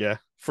 Yeah,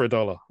 for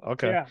 $1.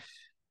 Okay. Yeah.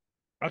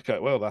 Okay,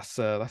 well that's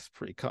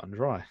pretty cut and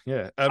dry.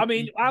 Yeah. I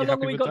mean, how long have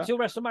we got till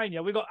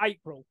WrestleMania? We got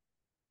April.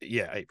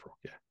 Yeah, April.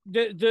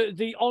 Yeah.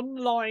 The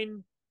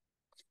online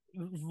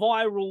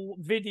viral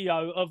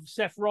video of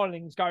Seth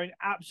Rollins going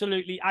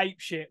absolutely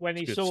apeshit when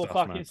he saw stuff,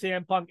 fucking man.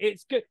 CM Punk.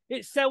 It's good.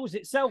 It sells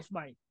itself,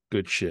 mate.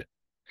 Good shit.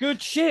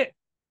 Good shit.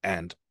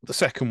 And the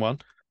second one,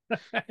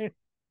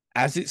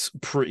 as it's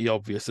pretty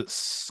obvious that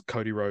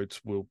Cody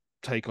Rhodes will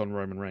take on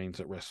Roman Reigns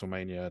at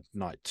WrestleMania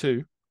Night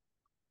 2,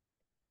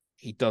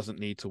 he doesn't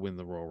need to win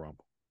the Royal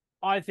Rumble.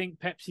 I think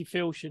Pepsi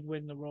Phil should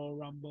win the Royal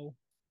Rumble.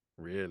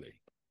 Really?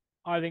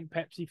 I think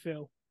Pepsi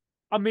Phil.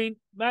 I mean,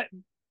 Matt,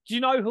 do you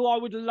know who I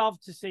would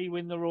love to see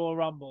win the Royal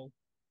Rumble?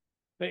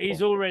 But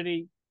he's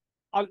already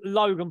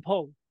Logan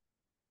Paul.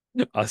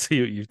 I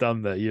see what you've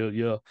done there.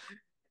 You're.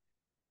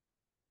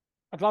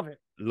 I'd love it.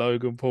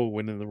 Logan Paul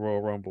winning the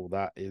Royal Rumble.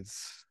 That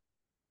is.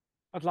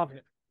 I'd love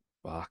it.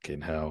 Fucking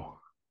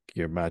hell!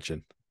 Can you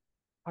imagine?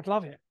 I'd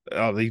love it.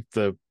 Oh,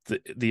 the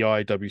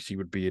IWC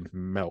would be in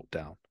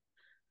meltdown,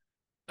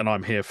 and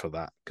I'm here for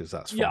that because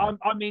that's fine. Yeah.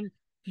 I mean,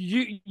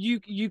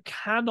 you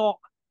cannot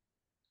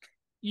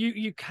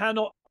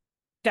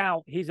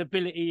doubt his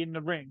ability in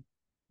the ring.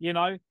 You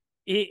know,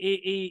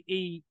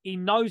 he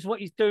knows what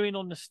he's doing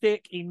on the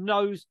stick. He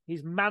knows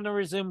his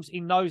mannerisms.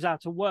 He knows how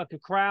to work a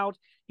crowd.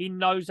 He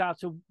knows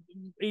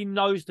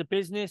the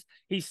business.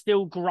 He's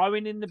still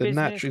growing in the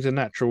business. He's a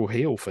natural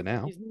heel for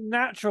now. He's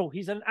natural.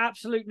 He's an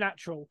absolute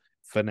natural.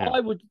 For now.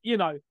 I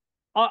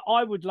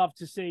would love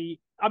to see.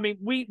 I mean,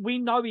 we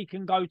know he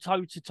can go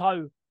toe to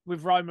toe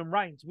with Roman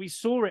Reigns. We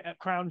saw it at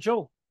Crown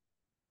Jewel.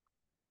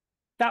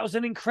 That was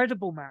an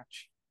incredible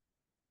match.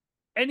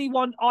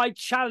 I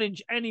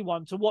challenge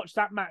anyone to watch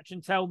that match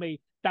and tell me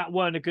that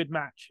weren't a good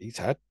match. He's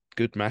had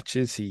good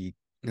matches. He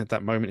had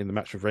that moment in the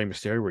match with Rey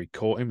Mysterio where he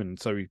caught him and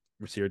so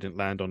Mysterio didn't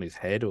land on his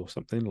head or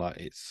something.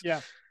 Logan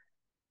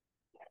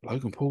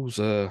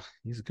Paul's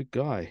he's a good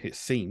guy, it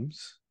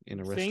seems, in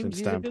a wrestling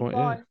standpoint.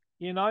 Yeah.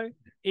 You know,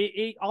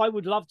 I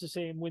would love to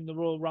see him win the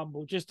Royal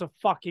Rumble just to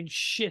fucking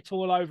shit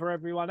all over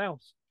everyone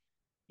else.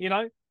 You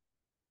know,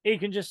 he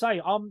can just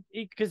say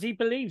because he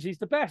believes he's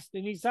the best,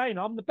 and he's saying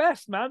I'm the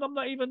best, man. I'm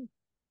not even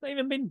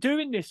been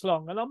doing this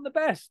long, and I'm the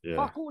best. Yeah,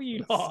 fuck all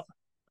you lot.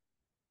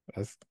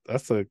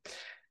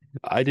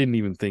 I didn't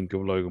even think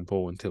of Logan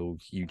Paul until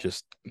you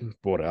just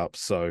brought it up.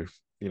 So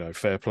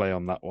fair play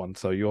on that one.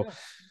 So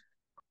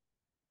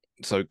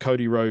so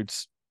Cody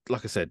Rhodes,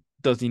 like I said,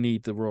 does he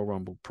need the Royal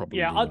Rumble? Probably.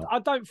 Yeah, not. I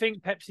don't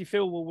think Pepsi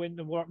Phil will win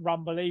the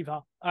Rumble either.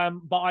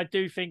 But I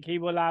do think he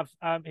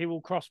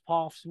will cross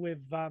paths with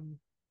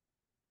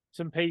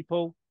some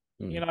people.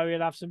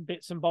 He'll have some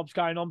bits and bobs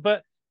going on.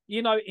 But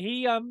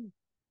he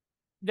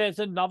there's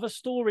another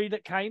story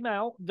that came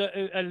out, that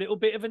a little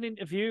bit of an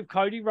interview of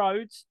Cody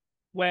Rhodes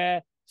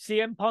where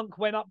CM Punk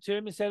went up to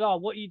him and said, "Oh,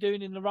 what are you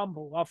doing in the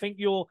Rumble?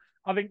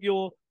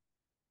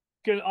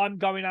 I'm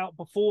going out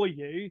before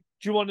you.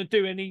 Do you want to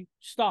do any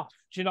stuff?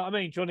 Do you know what I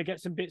mean? Do you want to get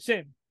some bits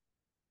in?"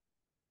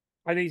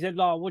 And he said,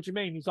 "Oh, what do you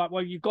mean?" He's like,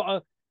 "Well, you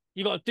got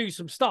to do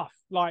some stuff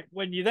like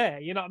when you're there.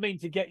 You know what I mean?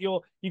 To get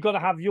you got to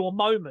have your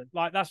moment.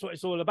 Like that's what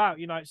it's all about.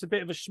 It's a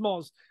bit of a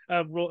schmoz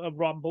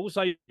Rumble,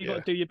 so you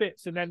got to do your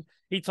bits." And then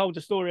he told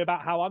the story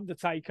about how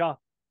Undertaker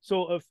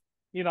sort of,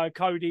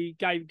 Cody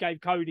gave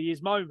Cody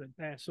his moment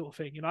there, sort of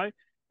thing.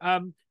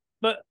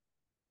 But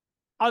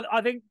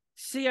I think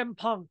CM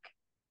Punk.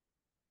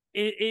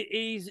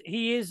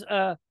 He is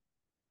a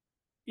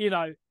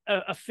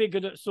figure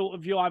that sort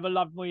of you either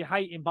love him or you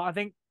hate him. But I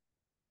think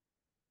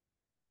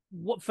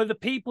for the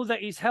people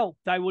that he's helped,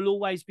 they will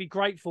always be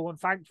grateful and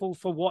thankful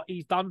for what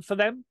he's done for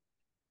them.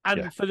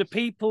 And for the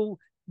people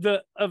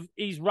that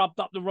he's rubbed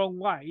up the wrong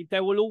way,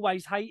 they will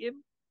always hate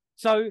him.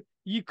 So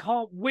you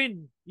can't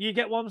win. You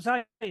get what I'm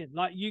saying?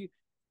 Like you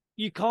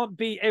can't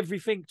be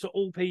everything to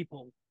all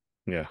people.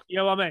 Yeah. You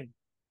know what I mean?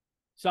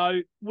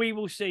 So we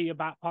will see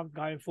about Punk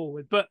going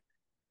forward. But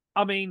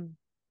I mean,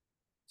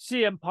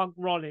 CM Punk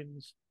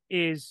Rollins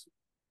is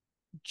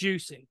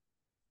juicy.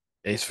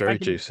 It's very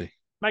juicy.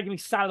 Making me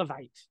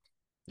salivate.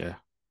 Yeah.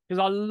 Because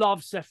I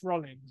love Seth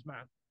Rollins,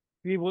 man.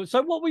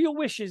 So what were your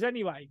wishes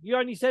anyway? You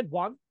only said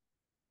one.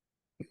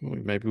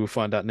 Maybe we'll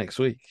find out next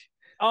week.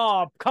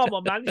 Oh, come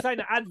on, man. This ain't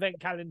an advent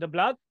calendar,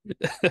 blood.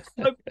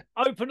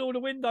 Open all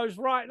the windows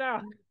right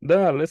now.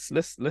 No,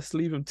 let's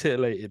leave them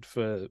titillated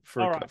for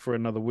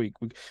another week,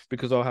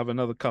 because I'll have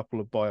another couple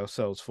of buy or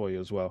sells for you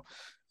as well.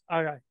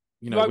 Okay.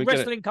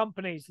 Wrestling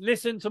companies,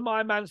 listen to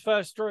my man's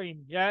first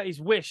stream. Yeah,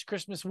 his wish,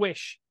 Christmas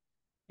wish.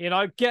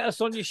 Get us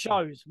on your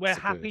shows. We're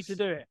happy to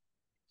do it.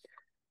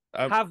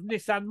 Have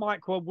Nissan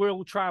Micra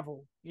will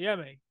travel. You hear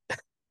me?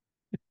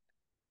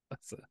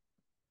 That's it.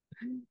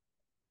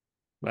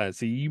 Man,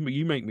 see,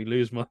 you make me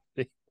lose my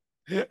thing.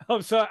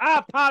 I'm sorry.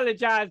 I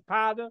apologize,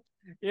 partner.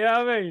 You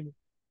know what I mean?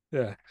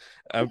 Yeah.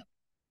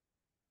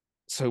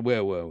 So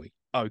where were we?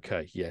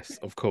 Okay, yes,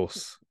 of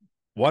course.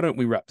 Why don't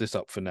we wrap this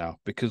up for now?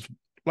 Because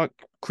like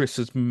Chris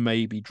has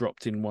maybe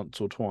dropped in once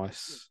or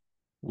twice,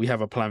 we have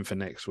a plan for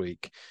next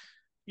week.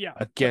 Yeah,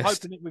 a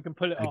guest, hoping that we can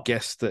pull it off. A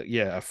guest that,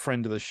 a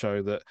friend of the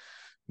show that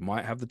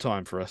might have the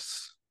time for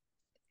us.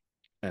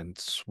 And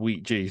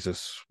sweet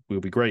Jesus, we'll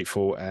be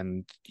grateful,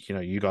 and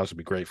you guys will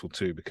be grateful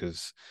too,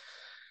 because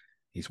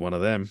He's one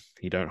of them.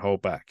 He don't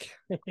hold back.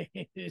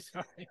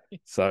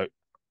 So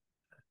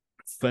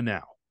for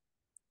now,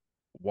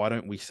 why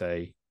don't we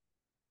say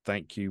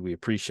thank you? We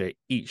appreciate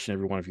each and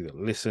every one of you that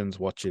listens,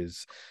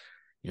 watches,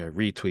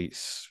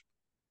 retweets,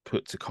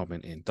 puts a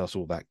comment in, does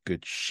all that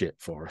good shit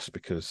for us,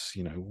 because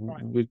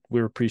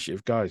we're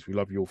appreciative guys. We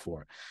love you all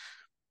for it.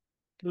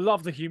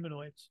 Love the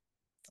humanoids.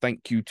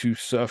 Thank you to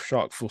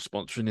Surfshark for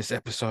sponsoring this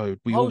episode.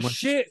 We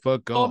almost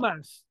forgot.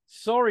 Thomas.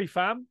 Sorry,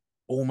 fam.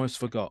 Almost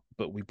forgot,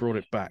 but we brought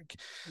it back.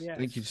 Yes.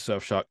 Thank you to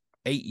Surfshark.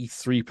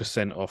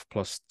 83% off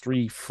plus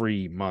 3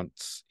 free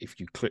months if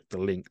you click the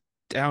link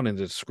down in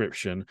the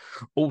description.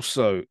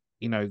 Also,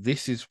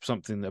 this is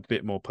something a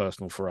bit more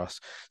personal for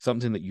us,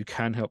 something that you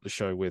can help the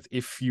show with.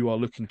 If you are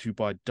looking to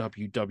buy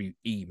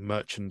WWE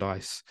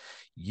merchandise,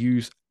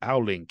 use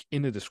our link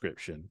in the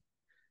description.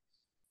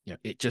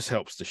 It just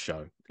helps the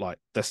show. Like,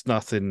 there's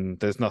nothing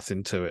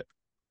to it.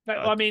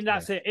 I mean,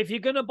 that's it. If you're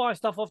going to buy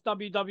stuff off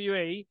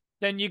WWE,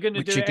 then you're going to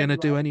do it. Which you're going to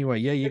do anyway.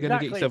 Yeah, you're going to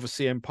get yourself a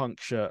CM Punk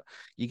shirt.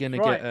 You're going to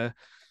get a,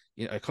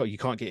 you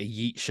can't get a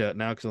Yeet shirt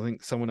now because I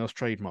think someone else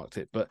trademarked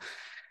it. But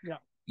yeah,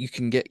 you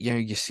can get your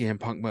CM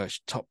Punk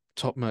merch, top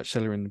merch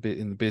seller in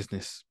the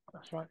business.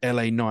 That's right.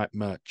 LA Knight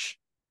merch.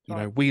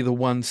 We the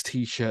Ones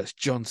t-shirts,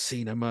 John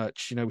Cena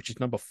merch. Which is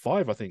number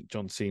 5. I think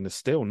John Cena's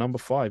still number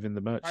 5 in the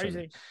merch.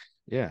 Crazy.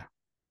 Yeah.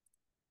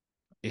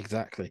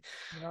 Exactly.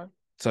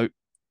 So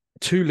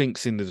 2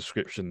 links in the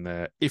description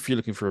there. If you're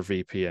looking for a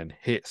VPN,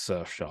 hit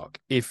Surfshark.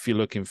 If you're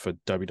looking for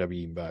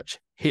WWE merch,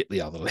 hit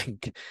the other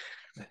link.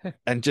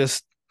 And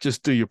just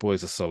do your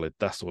boys a solid.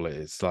 That's all it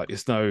is. Like,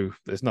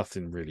 there's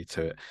nothing really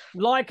to it.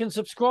 Like and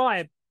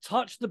subscribe.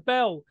 Touch the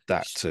bell.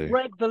 That too.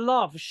 Spread the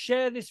love.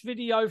 Share this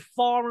video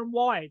far and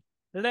wide.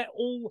 Let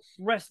all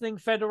wrestling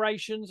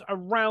federations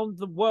around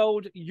the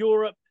world,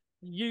 Europe,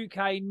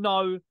 UK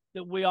know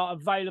that we are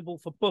available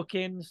for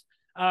bookings.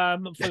 For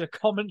the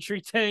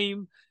commentary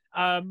team.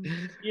 We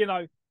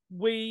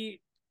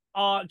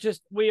are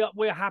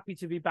we're happy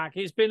to be back.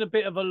 It's been a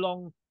bit of a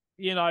long,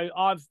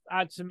 I've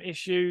had some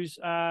issues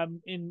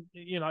in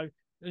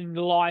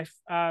life.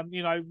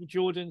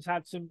 Jordan's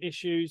had some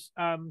issues.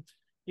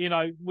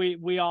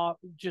 We are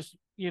just,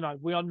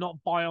 we are not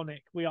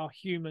bionic. We are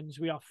humans.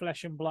 We are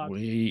flesh and blood.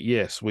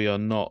 We are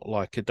not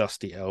like a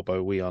dusty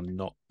elbow. We are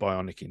not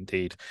bionic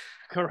indeed.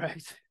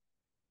 Correct.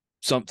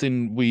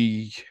 Something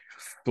we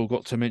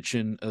forgot to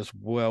mention, as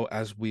well,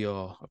 as we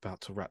are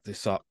about to wrap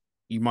this up.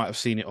 You might have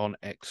seen it on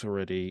X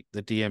already.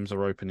 The DMs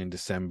are open in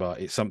December.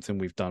 It's something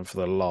we've done for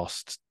the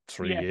last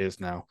 3 years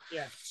now.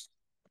 Yeah.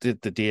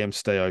 Did the DMs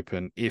stay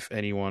open? If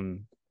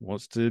anyone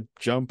wants to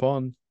jump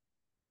on,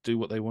 do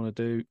what they want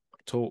to do,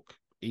 talk,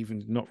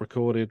 even not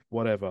recorded,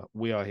 whatever,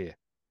 we are here.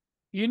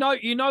 You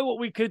know what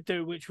we could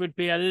do, which would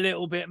be a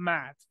little bit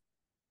mad.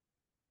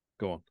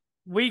 Go on.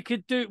 We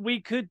could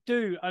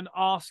do an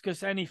Ask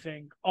Us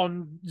Anything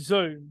on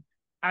Zoom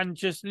and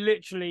just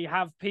literally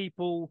have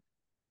people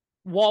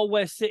while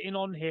we're sitting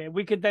on here.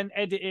 We could then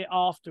edit it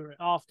after,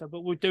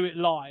 but we'll do it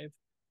live.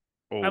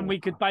 Oh, and we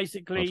could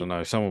basically, I don't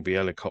know, someone will be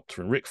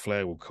helicoptering. Ric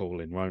Flair will call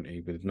in, won't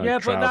he? With no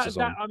trousers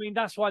on. I mean,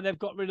 that's why they've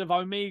got rid of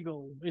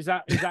Omegle. Is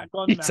that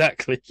gone now?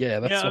 Exactly. Yeah,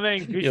 that's what I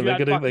mean. Yeah,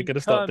 they're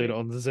gonna start doing it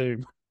on the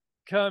Zoom.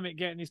 Kermit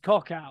getting his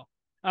cock out.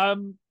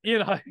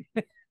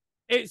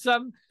 It's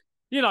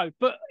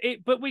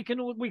but we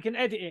can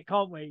edit it,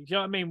 can't we? Do you know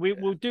what I mean?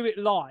 We'll do it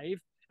live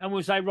and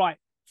we'll say, right,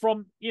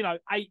 from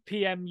 8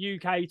 p.m.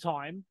 UK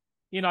time,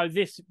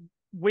 this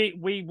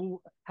we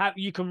will have,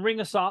 you can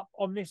ring us up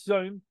on this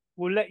Zoom.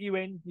 We'll let you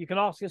in. You can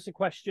ask us a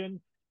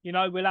question.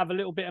 We'll have a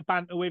little bit of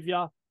banter with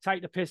you,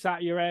 take the piss out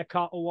of your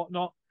haircut or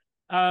whatnot.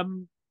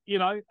 And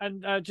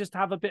just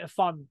have a bit of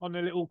fun on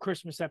a little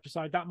Christmas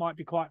episode. That might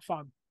be quite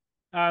fun.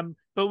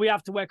 But we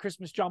have to wear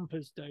Christmas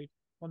jumpers, dude,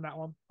 on that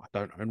one. I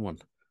don't own one.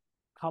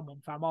 Come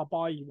on, fam, I'll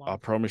buy you one. I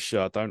promise you,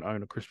 I don't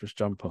own a Christmas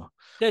jumper.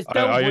 There's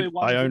Delboy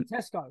ones in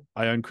Tesco.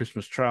 I own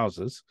Christmas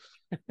trousers.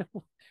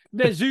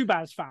 They're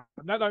Zubaz, fam.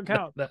 That don't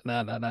count.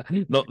 No.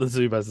 Not the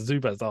Zubaz. The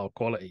Zubaz are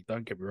quality.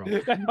 Don't get me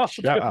wrong.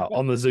 Shout out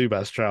on the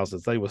Zubaz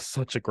trousers. They were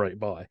such a great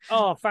buy.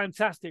 Oh,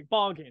 fantastic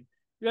bargain.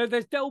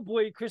 There's Del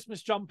Boy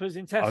Christmas jumpers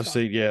in Tesco. I've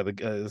seen,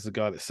 there's a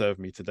guy that served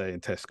me today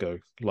in Tesco,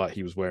 like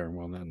he was wearing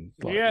one, and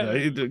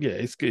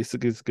it's a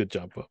good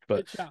jumper.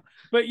 But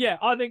yeah,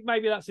 I think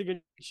maybe that's a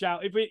good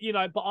shout. If we,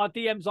 but our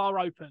DMs are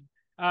open.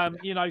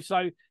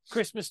 So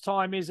Christmas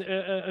time is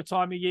a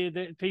time of year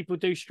that people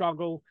do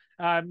struggle.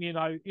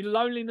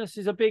 Loneliness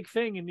is a big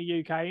thing in the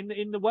UK,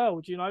 in the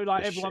world.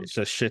 Everyone's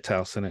a shit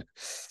house, isn't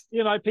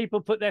it? People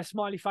put their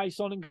smiley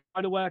face on and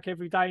go to work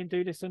every day and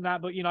do this and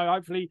that. But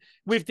hopefully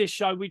with this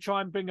show we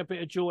try and bring a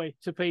bit of joy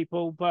to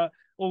people. But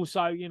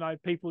also,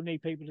 people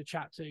need people to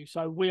chat to.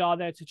 So we are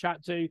there to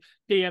chat to.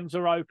 DMs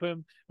are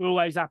open. We're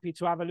always happy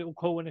to have a little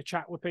call and a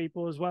chat with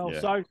people as well.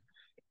 Yeah. So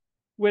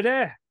we're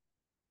there.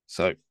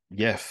 So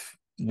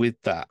with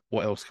that,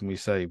 what else can we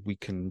say? We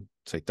can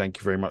say thank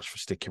you very much for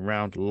sticking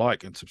around.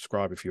 Like and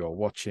subscribe if you are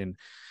watching.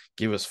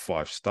 Give us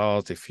 5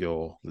 stars if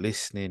you're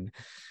listening.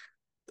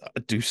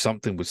 do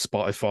something with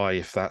Spotify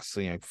if that's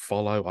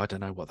follow. I don't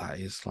know what that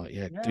is. Like, do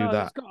that.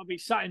 There's got to be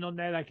something on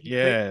there they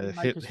can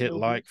click and hit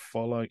like, good.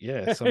 follow.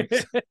 Yeah,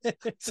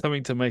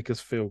 something to make us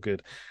feel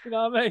good. You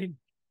know what I mean?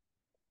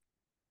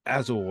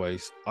 As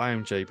always, I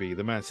am JB,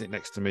 the man sitting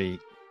next to me,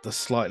 the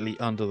slightly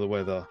under the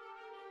weather,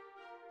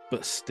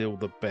 but still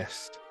the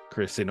best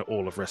Chris in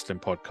all of wrestling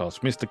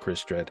podcasts, Mr.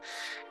 Chris Dredd.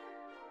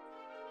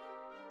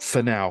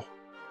 For now,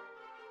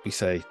 we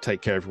say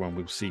take care, everyone.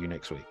 We'll see you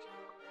next week.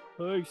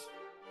 Peace.